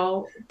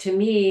 to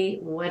me,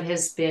 what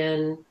has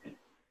been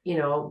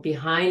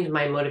behind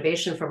my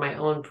motivation for my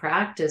own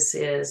practice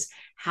is,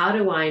 how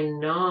do I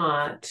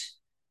not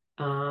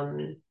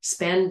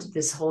spend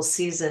this whole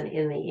season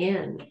in the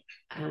inn,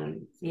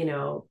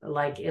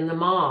 like in the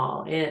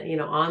mall,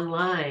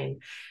 online,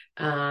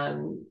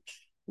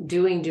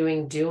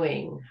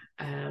 doing.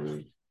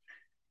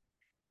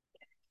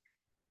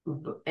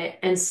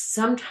 And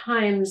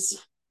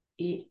sometimes,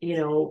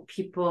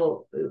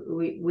 people,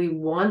 we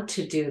want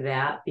to do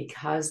that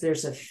because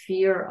there's a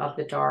fear of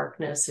the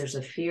darkness, there's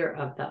a fear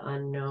of the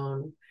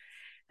unknown.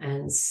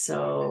 And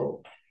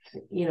so,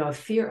 a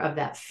fear of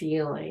that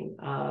feeling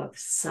of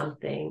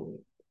something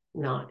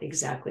not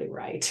exactly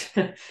right.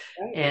 Right.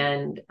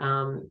 And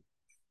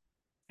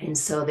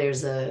so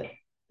there's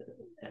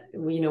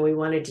we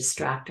want to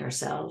distract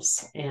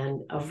ourselves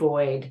and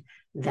avoid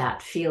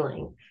that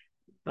feeling.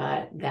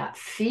 But that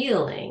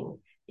feeling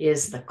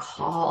is the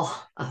call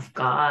of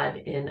God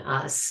in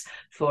us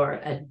for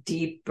a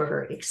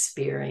deeper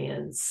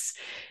experience.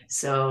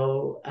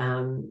 So,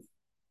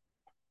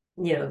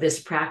 this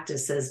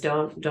practice says,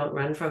 don't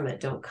run from it,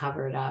 don't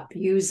cover it up,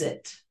 use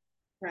it.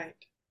 Right.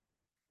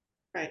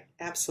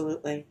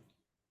 Absolutely.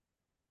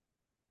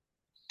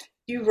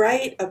 You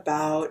write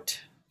about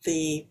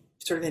the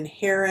sort of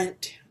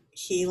inherent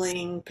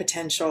healing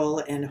potential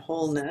and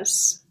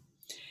wholeness.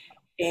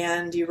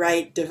 And you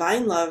write,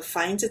 divine love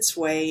finds its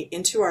way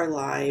into our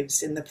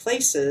lives in the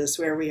places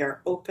where we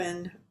are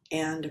open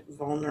and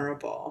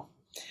vulnerable.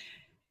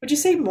 Would you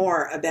say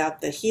more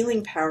about the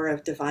healing power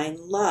of divine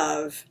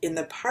love in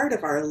the part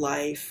of our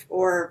life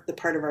or the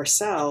part of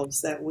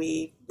ourselves that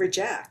we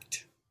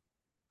reject?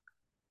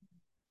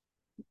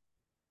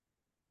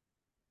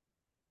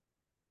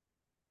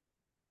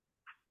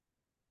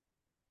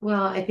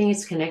 Well, I think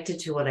it's connected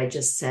to what I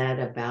just said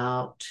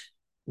about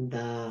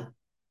the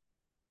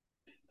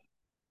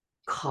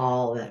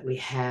call that we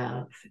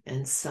have.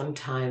 And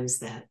sometimes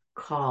that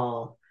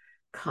call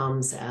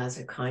comes as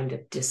a kind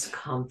of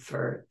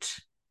discomfort.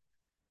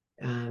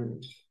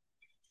 And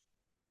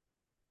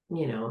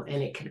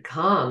it can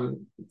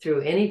come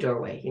through any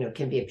doorway. It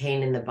can be a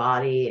pain in the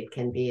body, it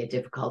can be a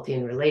difficulty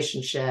in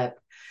relationship.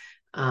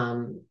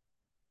 And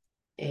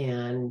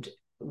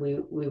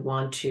we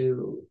want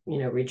to,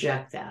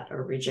 reject that,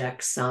 or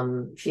reject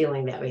some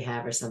feeling that we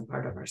have or some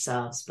part of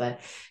ourselves. But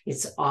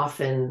it's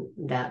often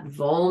that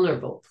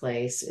vulnerable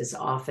place is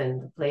often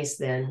the place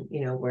then,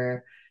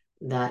 where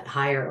that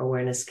higher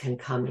awareness can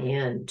come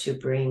in to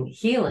bring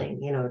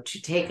healing,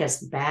 to take us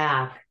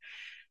back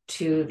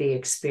to the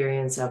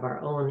experience of our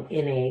own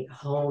innate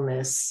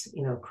wholeness,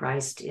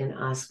 Christ in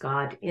us,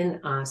 God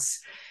in us,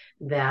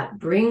 that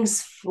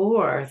brings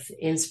forth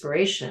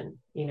inspiration,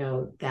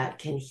 that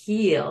can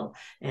heal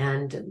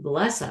and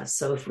bless us.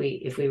 So if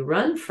we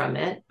run from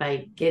it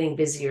by getting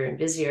busier and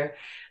busier,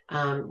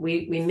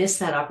 we miss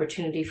that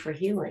opportunity for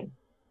healing.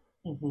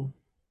 Mm-hmm.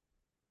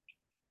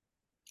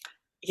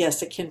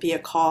 Yes, it can be a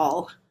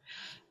call.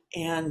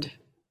 And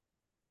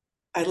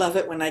I love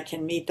it when I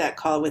can meet that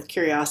call with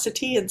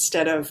curiosity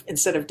instead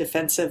of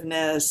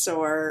defensiveness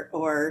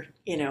or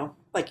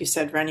like you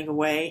said, running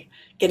away,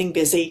 getting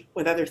busy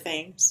with other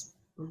things.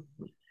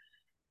 Mm-hmm.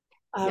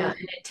 And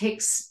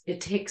it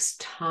takes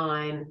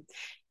time.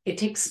 It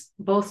takes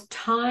both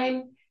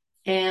time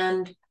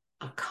and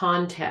a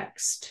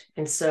context.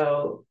 And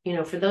so,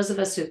 for those of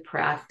us who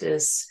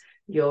practice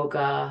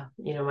yoga,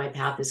 my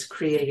path is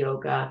Kriya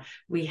Yoga.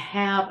 We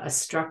have a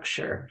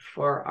structure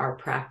for our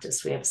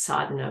practice. We have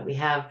sadhana. We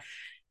have,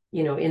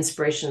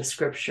 inspiration of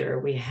scripture.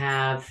 We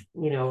have,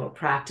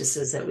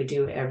 practices that we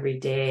do every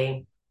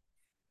day.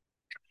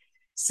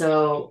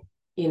 So,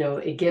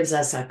 it gives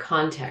us a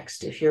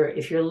context. If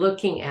you're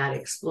looking at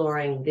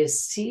exploring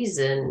this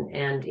season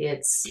and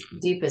its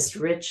deepest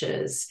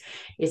riches,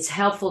 it's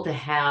helpful to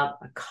have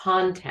a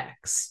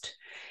context.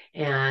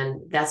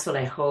 And that's what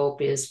I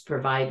hope is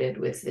provided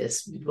with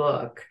this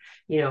book,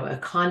 a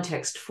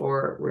context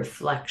for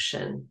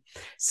reflection,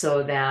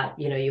 so that,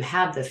 you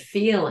have the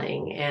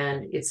feeling,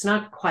 and it's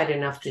not quite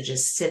enough to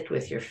just sit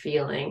with your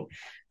feeling.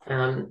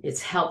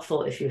 It's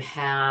helpful if you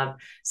have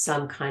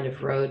some kind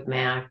of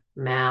roadmap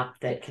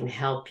that can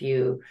help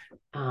you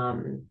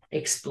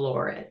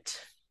explore it.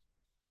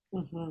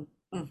 Mm-hmm.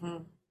 Mm-hmm.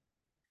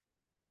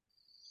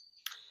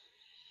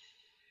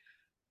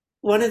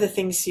 One of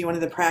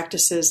the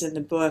practices in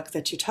the book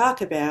that you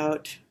talk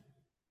about,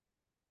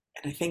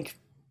 and I think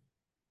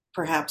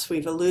perhaps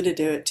we've alluded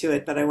to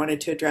it, but I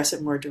wanted to address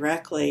it more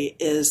directly,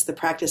 is the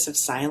practice of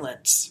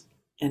silence.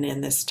 And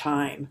in this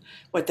time,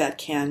 what that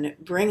can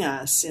bring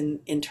us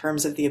in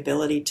terms of the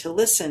ability to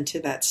listen to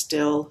that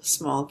still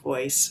small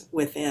voice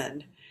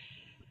within.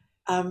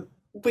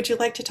 Would you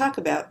like to talk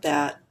about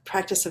that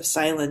practice of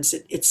silence?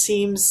 It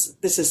seems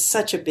this is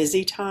such a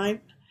busy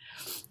time.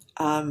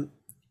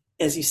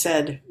 As you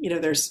said,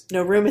 there's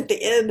no room at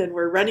the inn and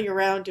we're running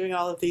around doing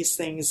all of these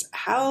things.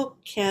 How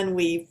can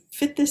we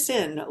fit this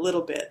in a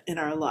little bit in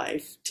our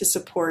life to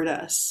support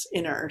us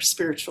in our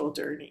spiritual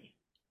journey?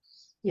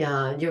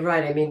 Yeah, you're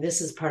right. I mean, this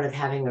is part of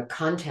having a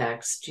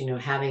context,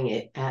 having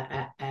it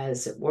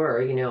as it were,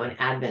 an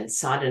Advent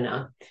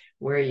sadhana,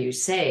 where you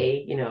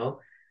say,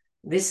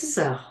 this is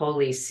a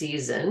holy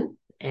season.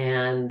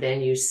 And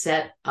then you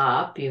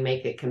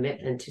make a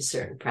commitment to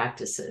certain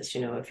practices.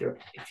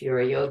 If you're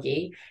a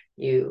yogi,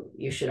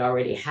 you should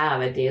already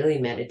have a daily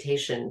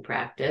meditation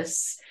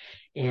practice.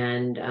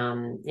 And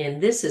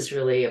this is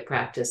really a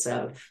practice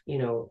of,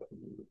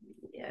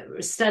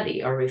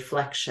 study or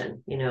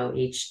reflection,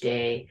 each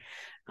day.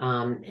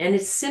 And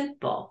it's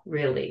simple,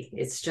 really.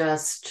 It's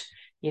just,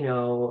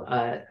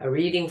 a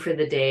reading for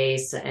the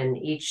days, and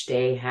each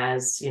day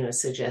has,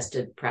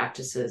 suggested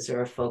practices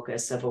or a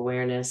focus of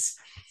awareness.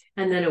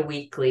 And then a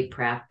weekly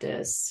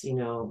practice,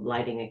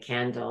 lighting a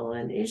candle.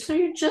 And so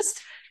you're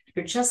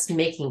just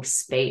making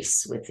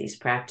space with these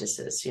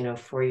practices,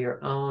 for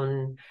your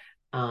own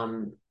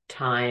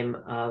time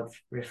of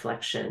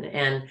reflection.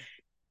 And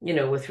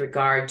with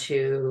regard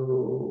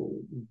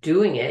to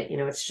doing it,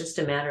 it's just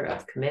a matter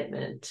of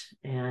commitment.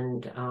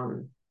 And,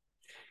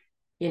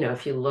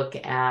 if you look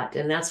at,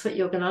 and that's what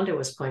Yogananda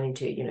was pointing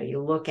to,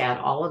 you look at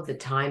all of the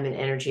time and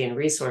energy and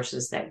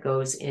resources that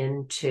goes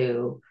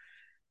into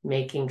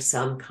making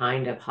some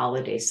kind of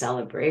holiday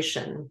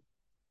celebration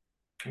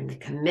and the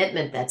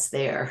commitment that's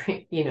there,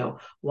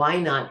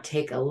 why not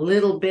take a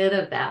little bit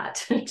of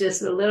that,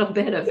 just a little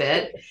bit of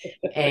it,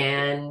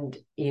 and,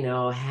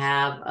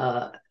 have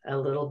a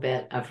little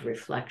bit of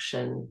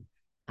reflection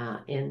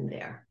in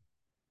there.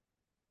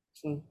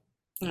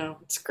 Oh,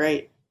 it's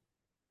great.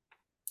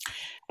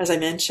 As I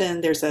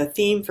mentioned, there's a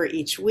theme for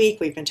each week.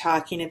 We've been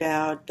talking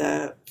about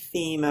the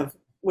theme of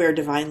where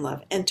divine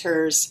love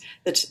enters.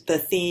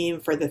 The theme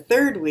for the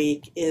third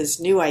week is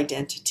new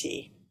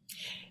identity.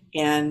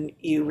 And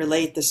you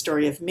relate the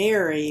story of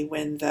Mary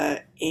when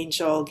the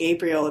angel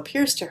Gabriel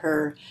appears to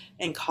her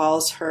and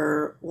calls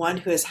her one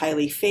who is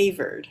highly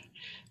favored,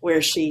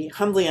 where she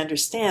humbly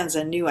understands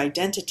a new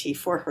identity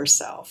for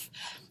herself.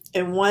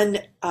 And one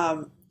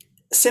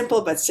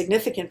simple but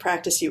significant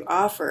practice you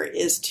offer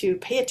is to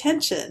pay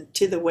attention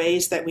to the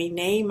ways that we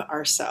name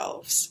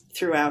ourselves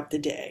throughout the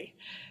day.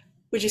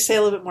 Would you say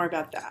a little bit more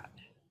about that?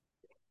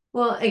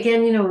 Well,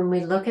 again, when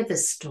we look at the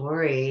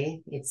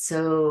story, it's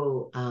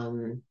so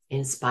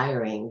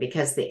inspiring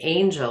because the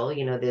angel,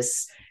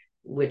 this,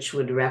 which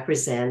would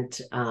represent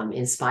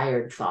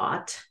inspired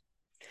thought,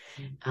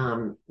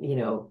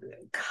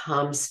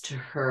 comes to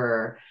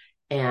her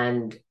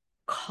and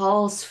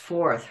calls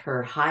forth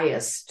her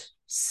highest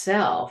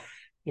self,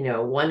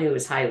 one who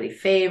is highly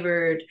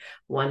favored,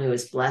 one who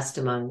is blessed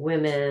among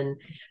women.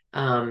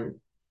 And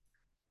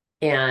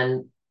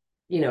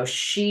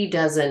she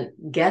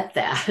doesn't get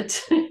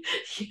that.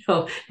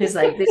 It's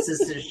like, this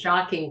is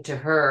shocking to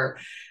her.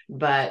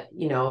 But,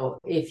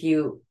 if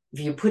you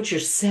put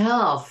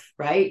yourself,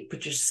 right,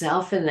 put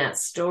yourself in that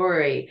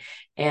story,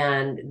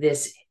 and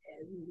this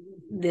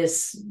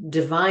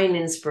divine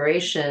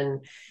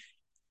inspiration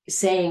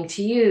saying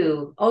to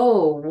you,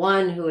 oh,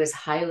 one who is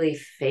highly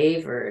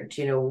favored,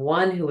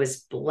 one who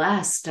is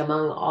blessed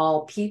among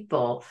all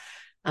people,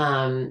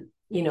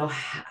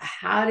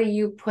 how do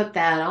you put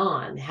that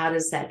on? How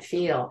does that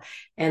feel?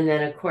 And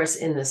then, of course,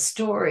 in the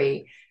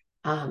story,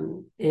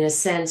 in a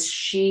sense,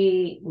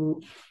 she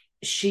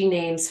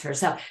names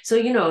herself.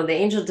 So, the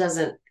angel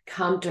doesn't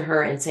come to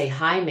her and say,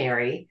 hi,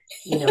 Mary,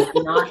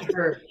 not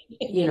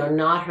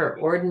her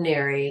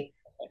ordinary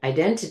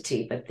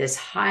identity, but this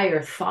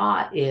higher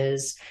thought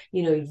is,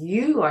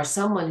 you are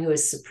someone who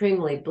is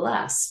supremely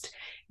blessed.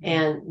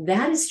 And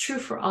that is true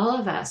for all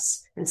of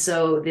us. And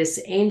so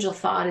this angel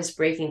thought is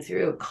breaking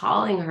through,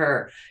 calling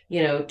her,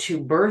 to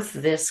birth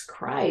this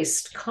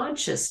Christ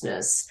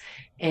consciousness.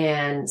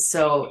 And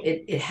so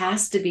it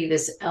has to be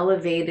this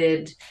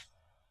elevated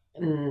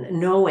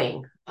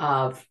knowing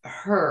of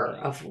her,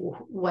 of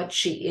what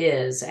she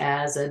is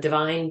as a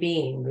divine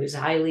being who's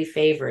highly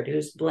favored,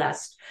 who's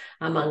blessed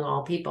among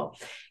all people.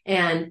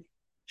 And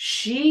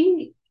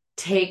she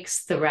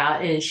takes the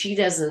route, and she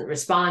doesn't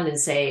respond and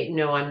say,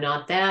 no, I'm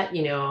not that,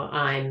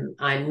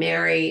 I'm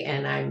Mary,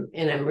 and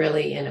I'm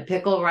really in a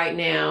pickle right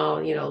now,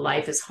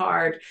 life is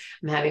hard,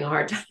 I'm having a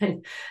hard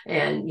time,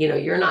 and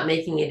you're not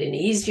making it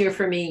any easier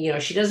for me.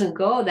 She doesn't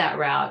go that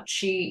route.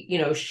 She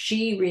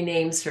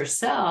renames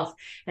herself,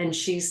 and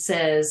she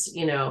says,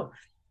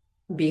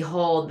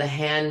 behold the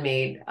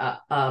handmaid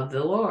of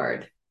the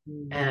Lord.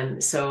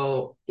 And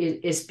so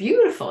it's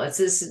beautiful. It's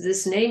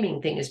this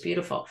naming thing is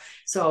beautiful.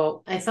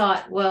 So I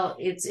thought, well,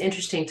 it's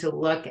interesting to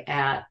look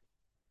at,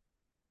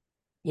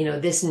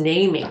 this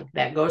naming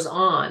that goes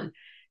on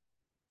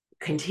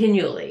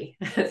continually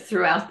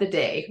throughout the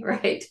day,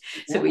 right?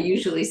 Yeah. So we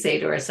usually say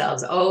to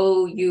ourselves,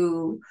 oh,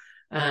 you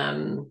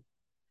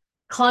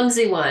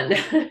clumsy one,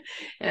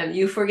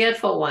 you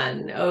forgetful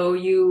one, oh,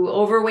 you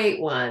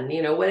overweight one,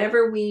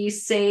 whatever we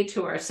say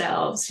to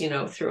ourselves,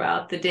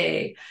 throughout the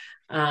day.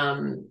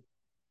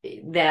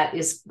 That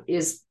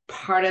is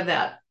part of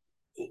that,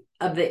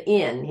 of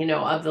the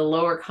of the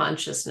lower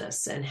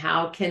consciousness, and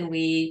how can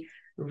we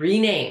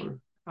rename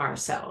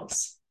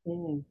ourselves?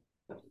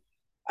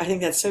 I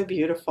think that's so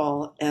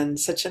beautiful and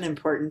such an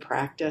important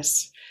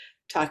practice.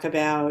 Talk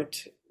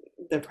about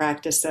the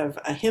practice of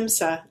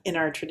ahimsa in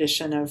our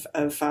tradition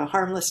of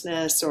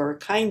harmlessness or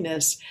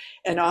kindness,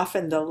 and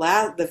often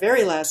the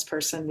very last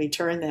person we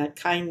turn that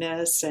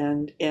kindness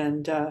and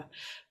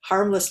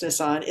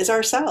harmlessness on is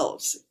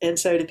ourselves. And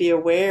so to be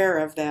aware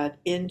of that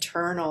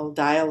internal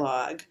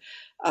dialogue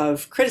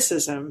of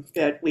criticism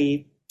that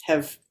we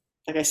have,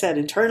 like I said,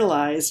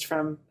 internalized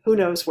from who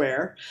knows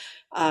where,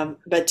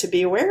 but to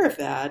be aware of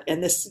that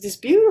and this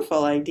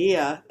beautiful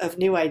idea of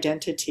new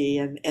identity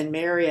and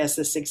Mary as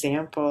this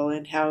example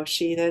and how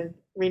she then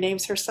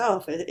renames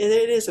herself. It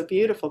is a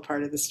beautiful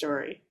part of the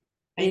story.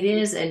 It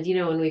is. And,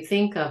 when we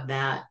think of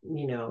that,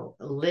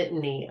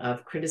 litany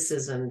of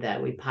criticism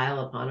that we pile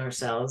upon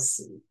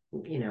ourselves,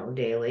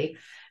 daily,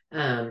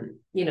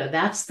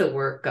 that's the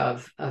work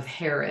of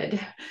Herod.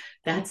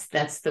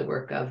 That's the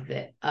work of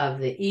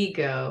the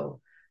ego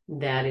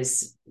that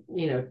is,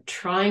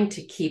 trying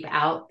to keep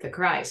out the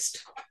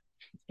Christ,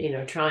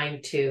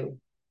 trying to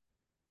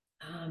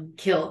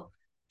kill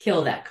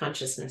that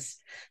consciousness.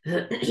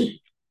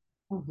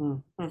 Mm-hmm,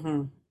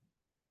 mm-hmm.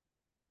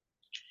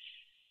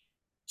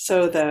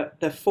 So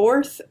the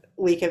fourth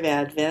week of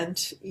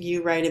Advent,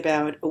 you write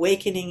about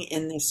awakening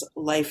in this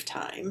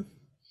lifetime.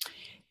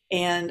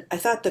 And I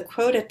thought the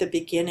quote at the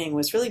beginning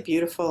was really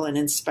beautiful and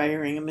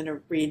inspiring. I'm going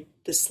to read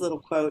this little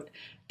quote.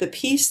 The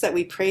peace that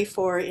we pray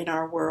for in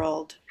our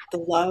world, the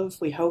love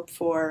we hope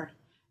for,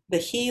 the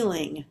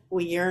healing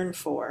we yearn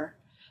for,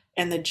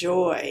 and the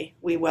joy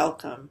we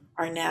welcome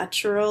are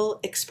natural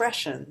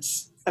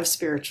expressions of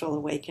spiritual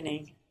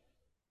awakening.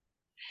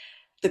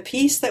 The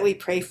peace that we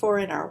pray for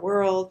in our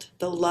world,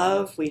 the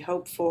love we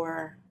hope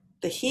for,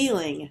 the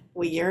healing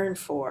we yearn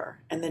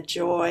for, and the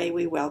joy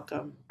we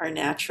welcome are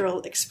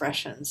natural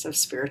expressions of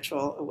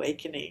spiritual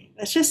awakening.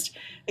 That's just,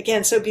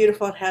 again, so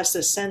beautiful. It has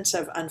this sense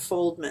of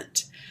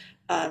unfoldment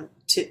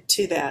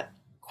to that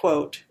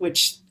quote,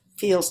 which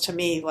feels to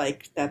me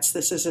like this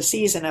is a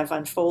season of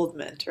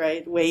unfoldment,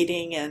 right?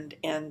 Waiting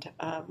and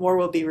more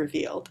will be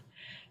revealed.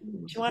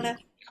 Do you want to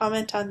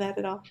comment on that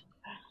at all?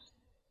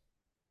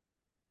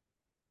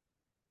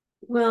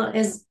 Well,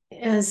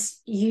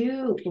 as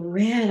you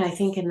read, I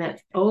think in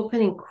that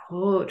opening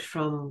quote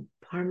from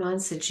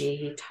Paramahansaji,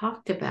 he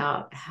talked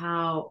about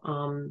how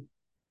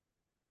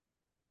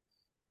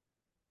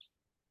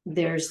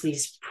there's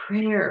these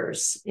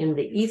prayers in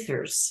the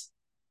ethers,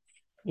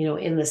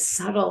 in the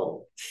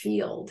subtle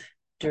field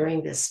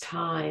during this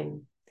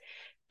time,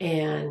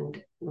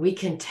 and we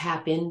can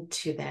tap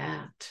into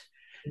that.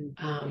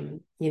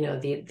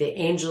 The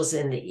angels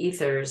in the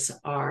ethers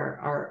are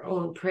our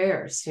own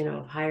prayers,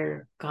 of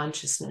higher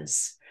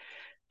consciousness,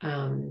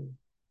 and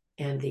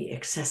the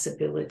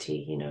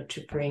accessibility,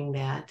 to bring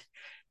that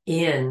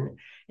in.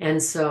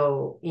 And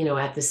so,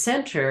 at the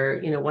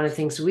center, one of the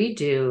things we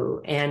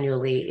do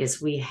annually is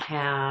we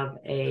have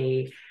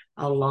a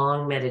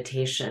long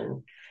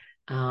meditation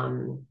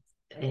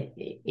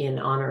in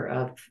honor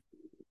of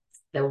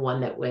the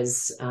one that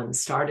was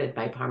started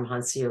by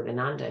Paramahansa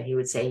Yogananda. He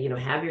would say,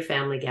 have your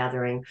family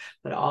gathering,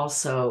 but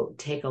also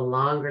take a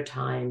longer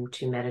time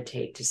to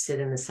meditate, to sit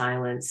in the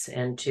silence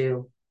and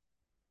to,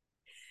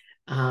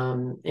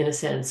 in a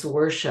sense,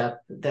 worship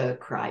the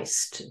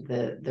Christ,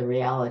 the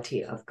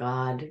reality of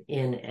God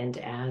in and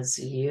as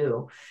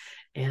you.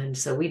 And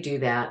so we do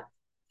that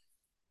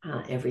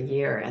every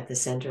year at the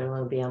center.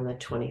 It'll be on the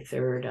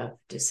 23rd of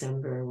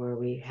December, where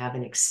we have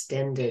an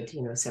extended,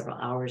 several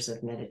hours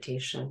of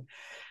meditation.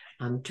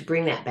 To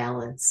bring that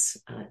balance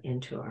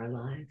into our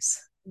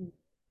lives.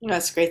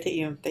 That's great that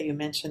you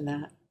mentioned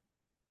that.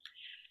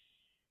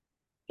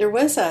 There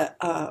was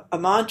a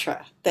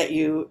mantra that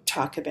you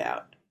talk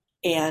about,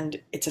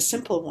 and it's a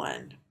simple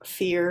one: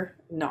 fear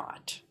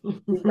not.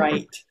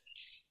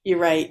 You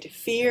write,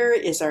 fear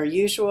is our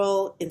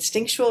usual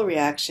instinctual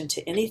reaction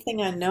to anything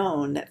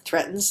unknown that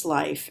threatens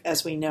life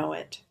as we know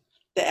it.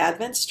 The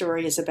Advent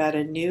story is about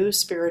a new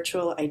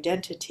spiritual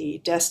identity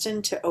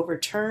destined to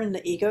overturn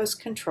the ego's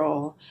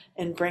control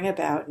and bring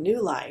about new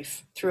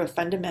life through a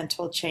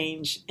fundamental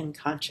change in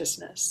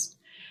consciousness.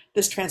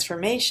 This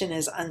transformation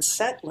is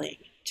unsettling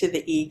to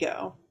the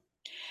ego.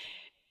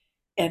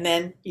 And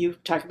then you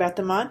talk about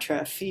the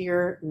mantra,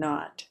 fear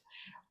not.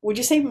 Would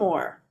you say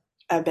more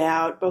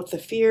about both the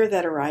fear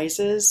that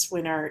arises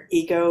when our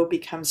ego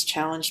becomes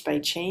challenged by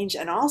change,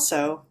 and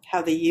also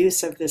how the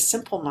use of this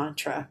simple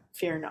mantra,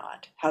 fear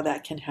not, how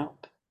that can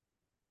help?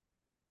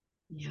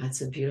 Yeah,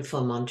 it's a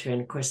beautiful mantra.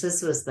 And of course,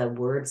 this was the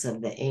words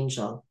of the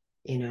angel,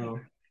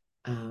 of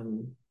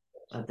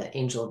the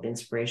angel of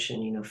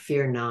inspiration,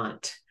 fear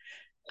not,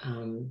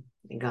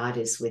 God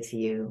is with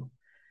you.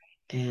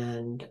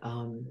 And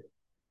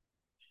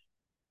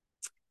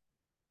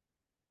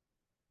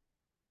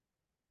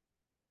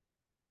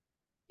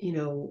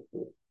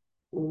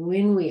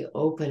when we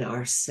open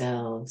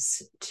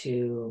ourselves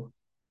to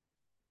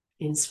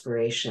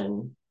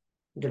inspiration,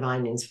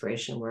 divine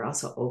inspiration, we're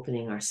also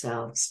opening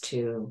ourselves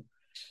to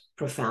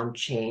profound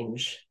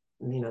change,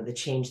 the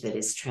change that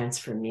is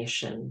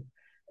transformation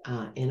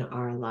in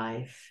our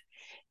life.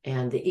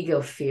 And the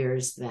ego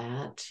fears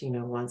that,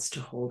 wants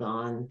to hold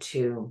on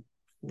to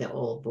the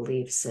old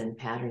beliefs and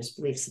patterns,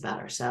 beliefs about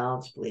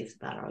ourselves, beliefs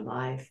about our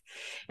life.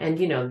 And,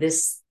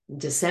 this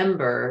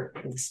December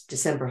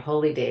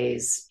holy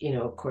days,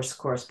 of course,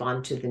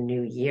 correspond to the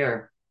new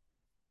year.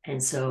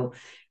 And so,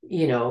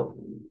 we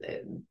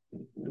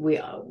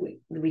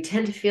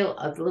tend to feel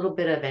a little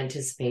bit of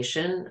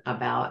anticipation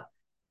about,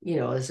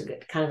 as a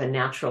kind of a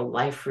natural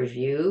life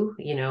review,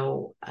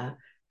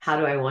 how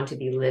do I want to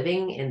be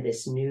living in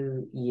this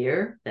new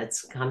year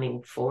that's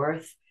coming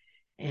forth?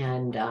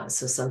 And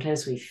so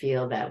sometimes we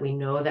feel that we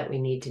know that we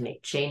need to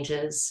make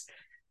changes,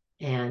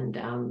 and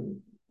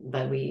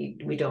but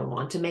we don't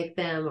want to make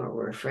them, or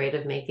we're afraid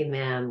of making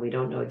them. We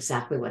don't know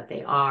exactly what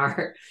they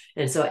are.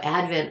 And so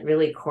Advent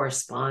really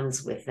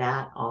corresponds with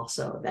that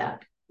also,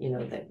 that,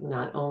 that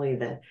not only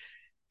the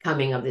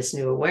coming of this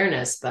new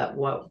awareness, but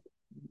what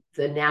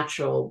the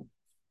natural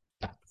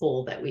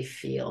pull that we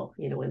feel,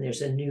 when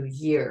there's a new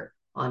year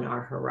on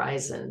our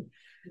horizon.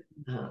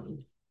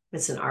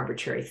 It's an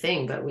arbitrary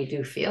thing, but we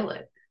do feel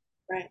it.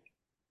 Right.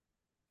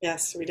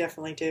 Yes, we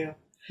definitely do.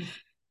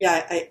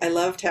 Yeah, I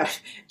loved how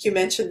you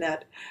mentioned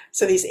that.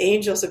 So these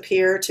angels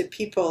appear to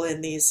people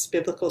in these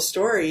biblical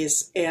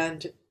stories,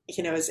 and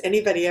is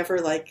anybody ever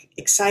like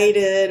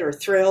excited or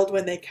thrilled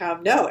when they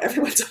come? No,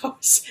 everyone's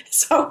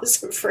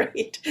always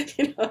afraid.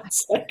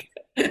 It's like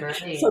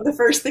Right. So the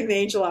first thing the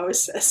angel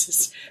always says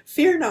is,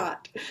 "Fear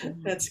not."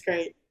 That's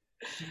great.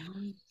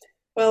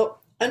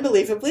 Well,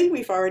 unbelievably,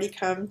 we've already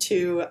come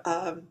to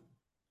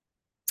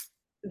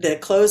the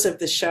close of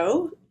the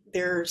show.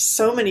 There are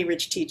so many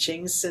rich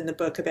teachings in the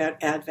book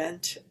about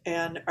Advent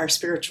and our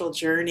spiritual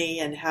journey,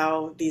 and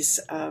how these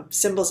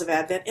symbols of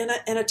Advent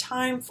and a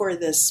time for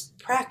this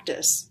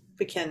practice,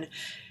 we can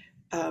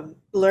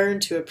learn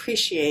to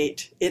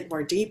appreciate it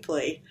more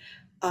deeply.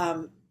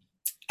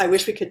 I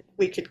wish we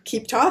could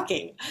keep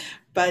talking,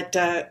 but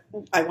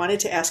I wanted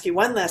to ask you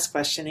one last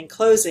question in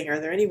closing. Are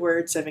there any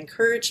words of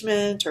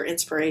encouragement or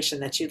inspiration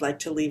that you'd like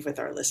to leave with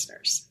our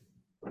listeners?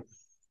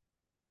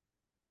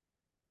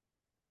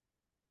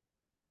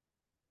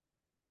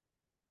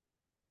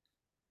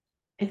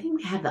 I think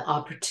we have the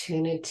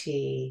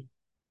opportunity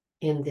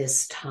in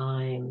this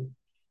time,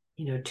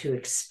 to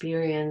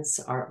experience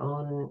our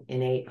own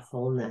innate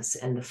wholeness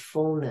and the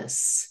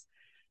fullness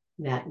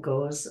that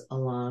goes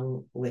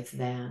along with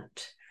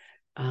that.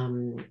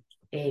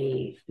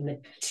 A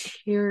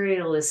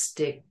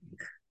materialistic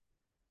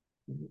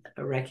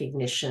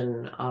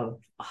recognition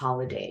of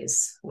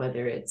holidays,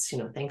 whether it's,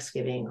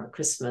 Thanksgiving or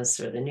Christmas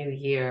or the New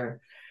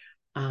Year,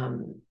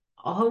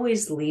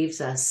 always leaves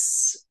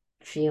us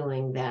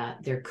feeling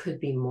that there could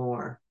be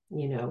more.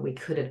 We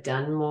could have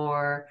done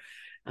more.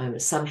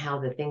 Somehow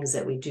the things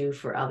that we do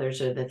for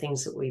others, or the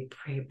things that we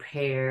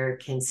prepare,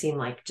 can seem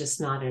like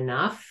just not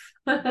enough.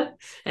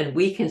 And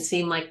we can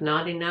seem like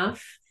not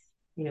enough.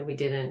 We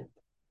didn't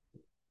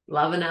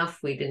love enough,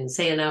 we didn't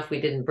say enough,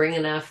 we didn't bring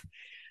enough.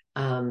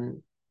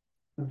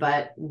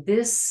 But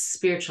this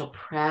spiritual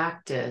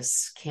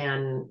practice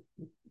can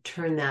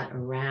turn that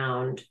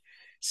around,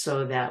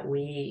 so that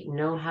we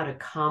know how to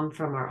come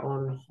from our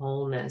own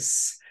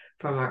wholeness,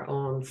 from our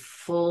own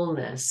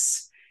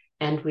fullness,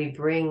 and we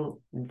bring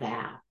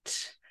that.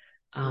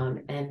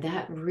 And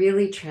that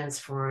really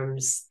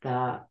transforms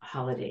the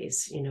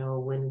holidays.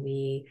 When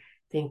we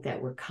think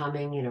that we're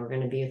coming, we're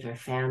going to be with our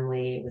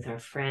family, with our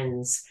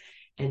friends,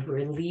 and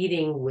we're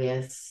leading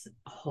with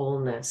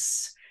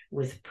wholeness,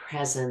 with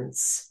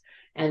presence.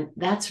 And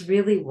that's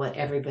really what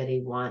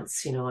everybody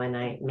wants, and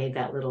I made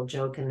that little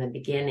joke in the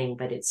beginning,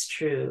 but it's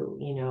true.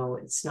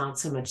 It's not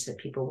so much that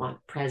people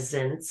want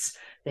presents,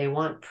 they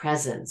want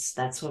presence.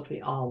 That's what we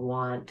all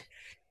want.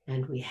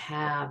 And we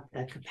have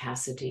the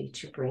capacity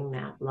to bring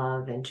that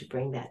love and to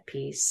bring that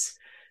peace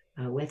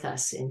with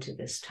us into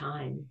this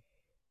time.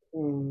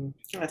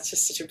 That's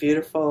just such a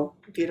beautiful,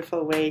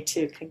 beautiful way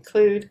to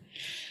conclude.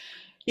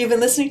 You've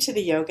been listening to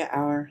the Yoga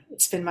Hour.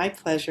 It's been my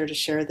pleasure to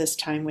share this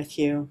time with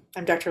you.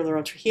 I'm Dr.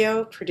 Laurel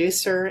Trujillo,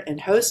 producer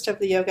and host of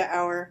the Yoga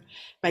Hour.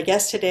 My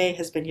guest today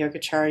has been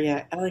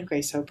Yogacharya Ellen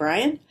Grace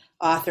O'Brian,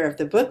 author of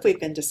the book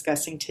we've been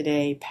discussing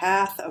today,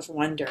 Path of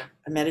Wonder,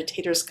 A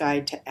Meditator's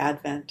Guide to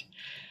Advent.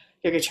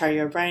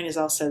 Yogacharya O'Brian is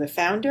also the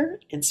founder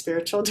and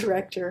spiritual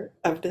director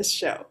of this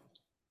show.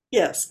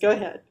 Yes, go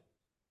ahead.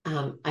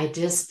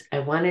 I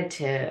wanted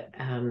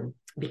to,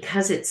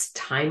 because it's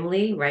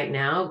timely right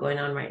now, going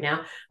on right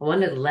now, I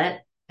wanted to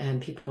let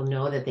people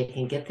know that they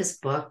can get this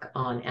book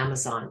on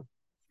Amazon.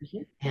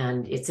 Mm-hmm.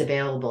 And it's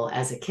available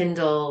as a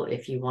Kindle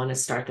if you want to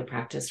start the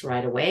practice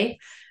right away.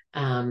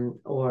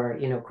 Or,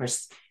 of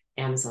course,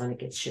 Amazon, it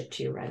gets shipped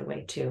to you right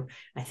away too.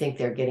 I think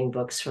they're getting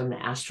books from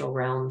the astral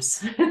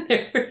realms.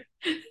 They're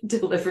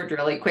delivered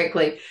really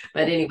quickly.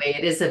 But anyway,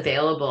 it is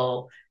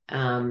available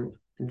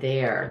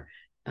there.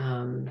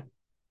 And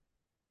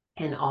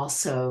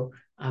also,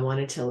 I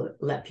wanted to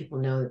let people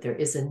know that there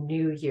is a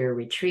New Year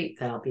retreat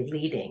that I'll be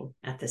leading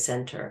at the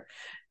center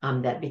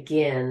that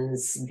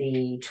begins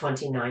the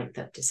 29th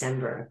of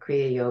December, a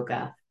Kriya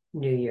Yoga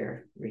New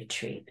Year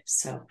retreat.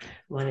 So I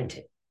wanted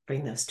to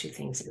bring those two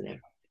things in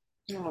there.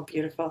 Oh,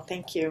 beautiful.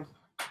 Thank you.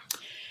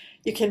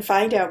 You can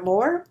find out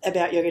more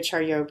about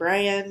Yogacharya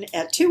O'Brian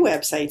at two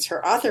websites,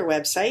 her author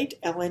website,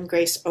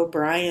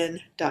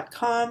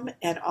 ellengraceobrian.com,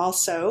 and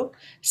also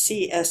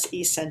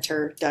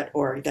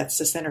csecenter.org. That's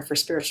the Center for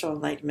Spiritual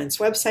Enlightenment's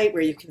website,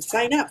 where you can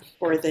sign up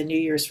for the New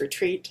Year's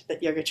retreat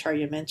that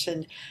Yogacharya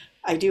mentioned.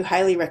 I do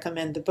highly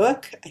recommend the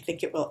book. I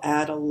think it will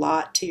add a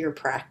lot to your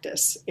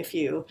practice if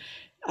you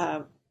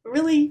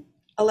really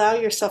allow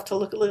yourself to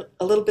look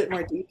a little bit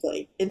more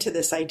deeply into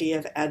this idea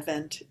of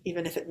Advent,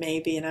 even if it may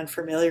be an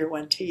unfamiliar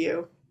one to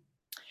you.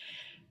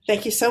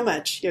 Thank you so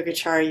much,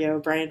 Yogacharya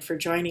O'Brian, for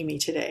joining me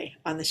today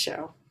on the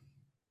show.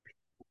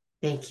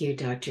 Thank you,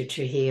 Dr.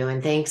 Trujillo,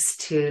 and thanks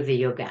to the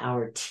Yoga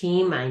Hour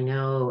team. I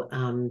know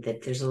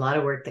that there's a lot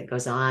of work that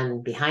goes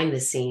on behind the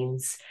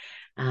scenes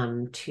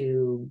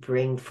to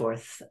bring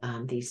forth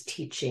these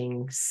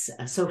teachings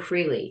so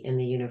freely in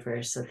the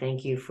universe. So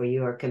thank you for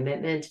your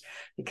commitment,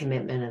 the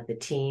commitment of the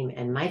team,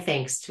 and my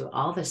thanks to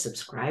all the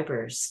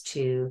subscribers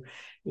to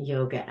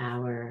Yoga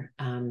Hour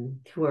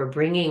who are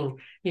bringing,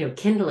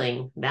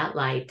 kindling that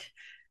light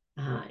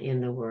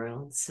in the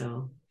world.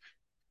 So,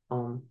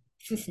 For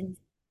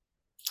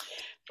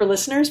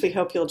listeners, we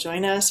hope you'll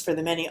join us for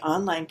the many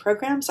online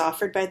programs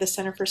offered by the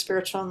Center for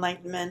Spiritual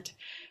Enlightenment.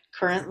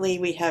 Currently,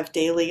 we have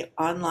daily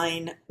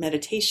online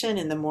meditation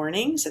in the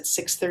mornings at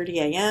 6:30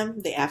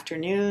 a.m., the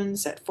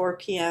afternoons at 4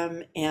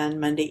 p.m., and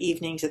Monday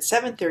evenings at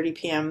 7:30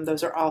 p.m.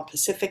 Those are all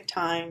Pacific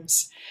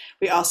times.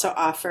 We also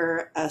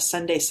offer a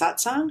Sunday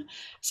satsang.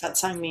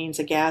 Satsang means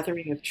a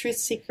gathering of truth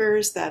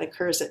seekers that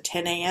occurs at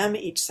 10 a.m.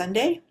 each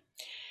Sunday.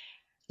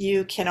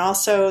 You can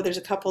also, there's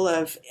a couple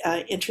of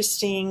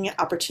interesting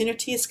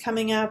opportunities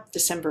coming up.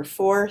 December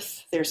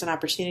 4th, there's an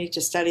opportunity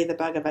to study the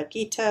Bhagavad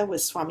Gita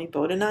with Swami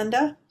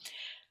Bodhananda.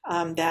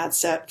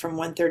 That's from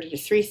 1:30 to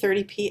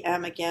 3:30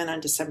 p.m. again on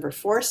December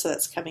 4th, so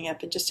that's coming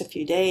up in just a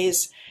few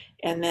days.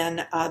 And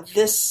then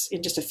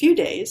in just a few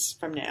days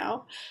from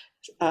now,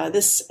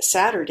 this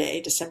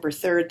Saturday, December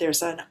 3rd,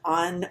 there's an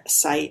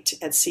on-site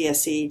at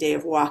CSE Day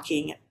of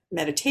Walking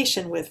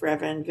meditation with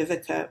Reverend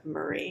Viveka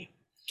Murray.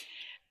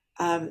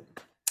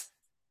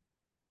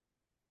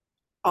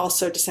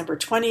 Also, December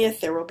 20th,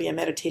 there will be a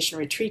meditation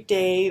retreat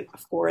day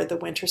for the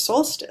winter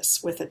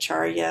solstice with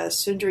Acharya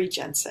Sundari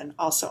Jensen,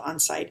 also on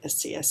site at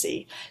CSE.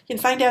 You can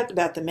find out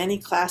about the many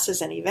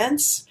classes and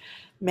events,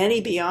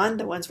 many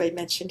beyond the ones I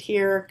mentioned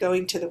here,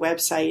 going to the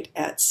website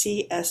at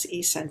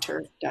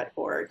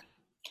csecenter.org.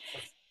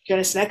 Join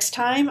us next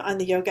time on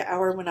the Yoga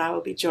Hour when I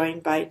will be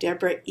joined by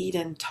Deborah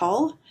Eden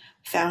Tull,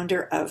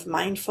 founder of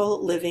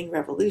Mindful Living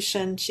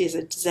Revolution. She is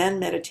a Zen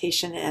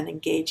meditation and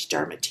engaged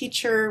Dharma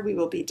teacher. We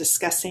will be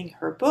discussing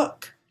her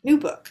new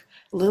book,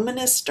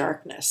 Luminous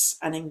Darkness,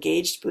 an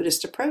engaged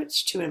Buddhist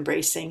approach to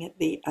embracing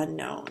the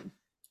unknown.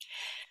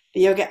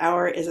 The Yoga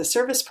Hour is a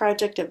service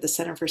project of the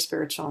Center for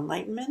Spiritual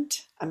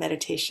Enlightenment, a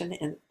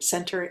meditation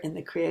center in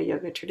the Kriya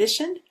Yoga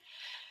tradition.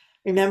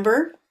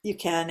 Remember, you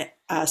can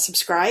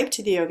subscribe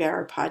to the Yoga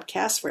Hour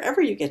podcast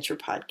wherever you get your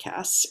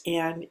podcasts.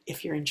 And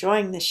if you're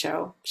enjoying the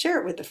show,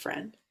 share it with a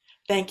friend.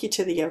 Thank you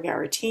to the Yoga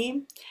Hour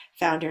team,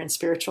 founder and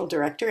spiritual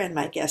director, and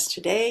my guest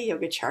today,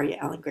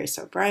 Yogacharya Ellen Grace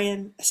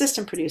O'Brian,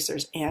 assistant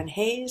producers Ann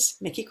Hayes,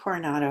 Mickey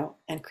Coronado,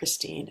 and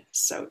Christine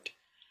Sote.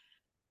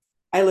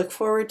 I look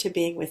forward to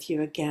being with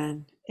you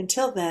again.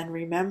 Until then,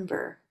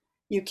 remember,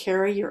 you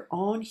carry your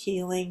own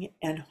healing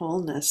and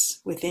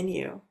wholeness within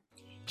you.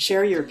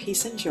 Share your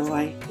peace and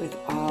joy with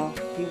all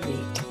you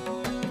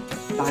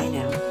meet. Bye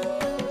now.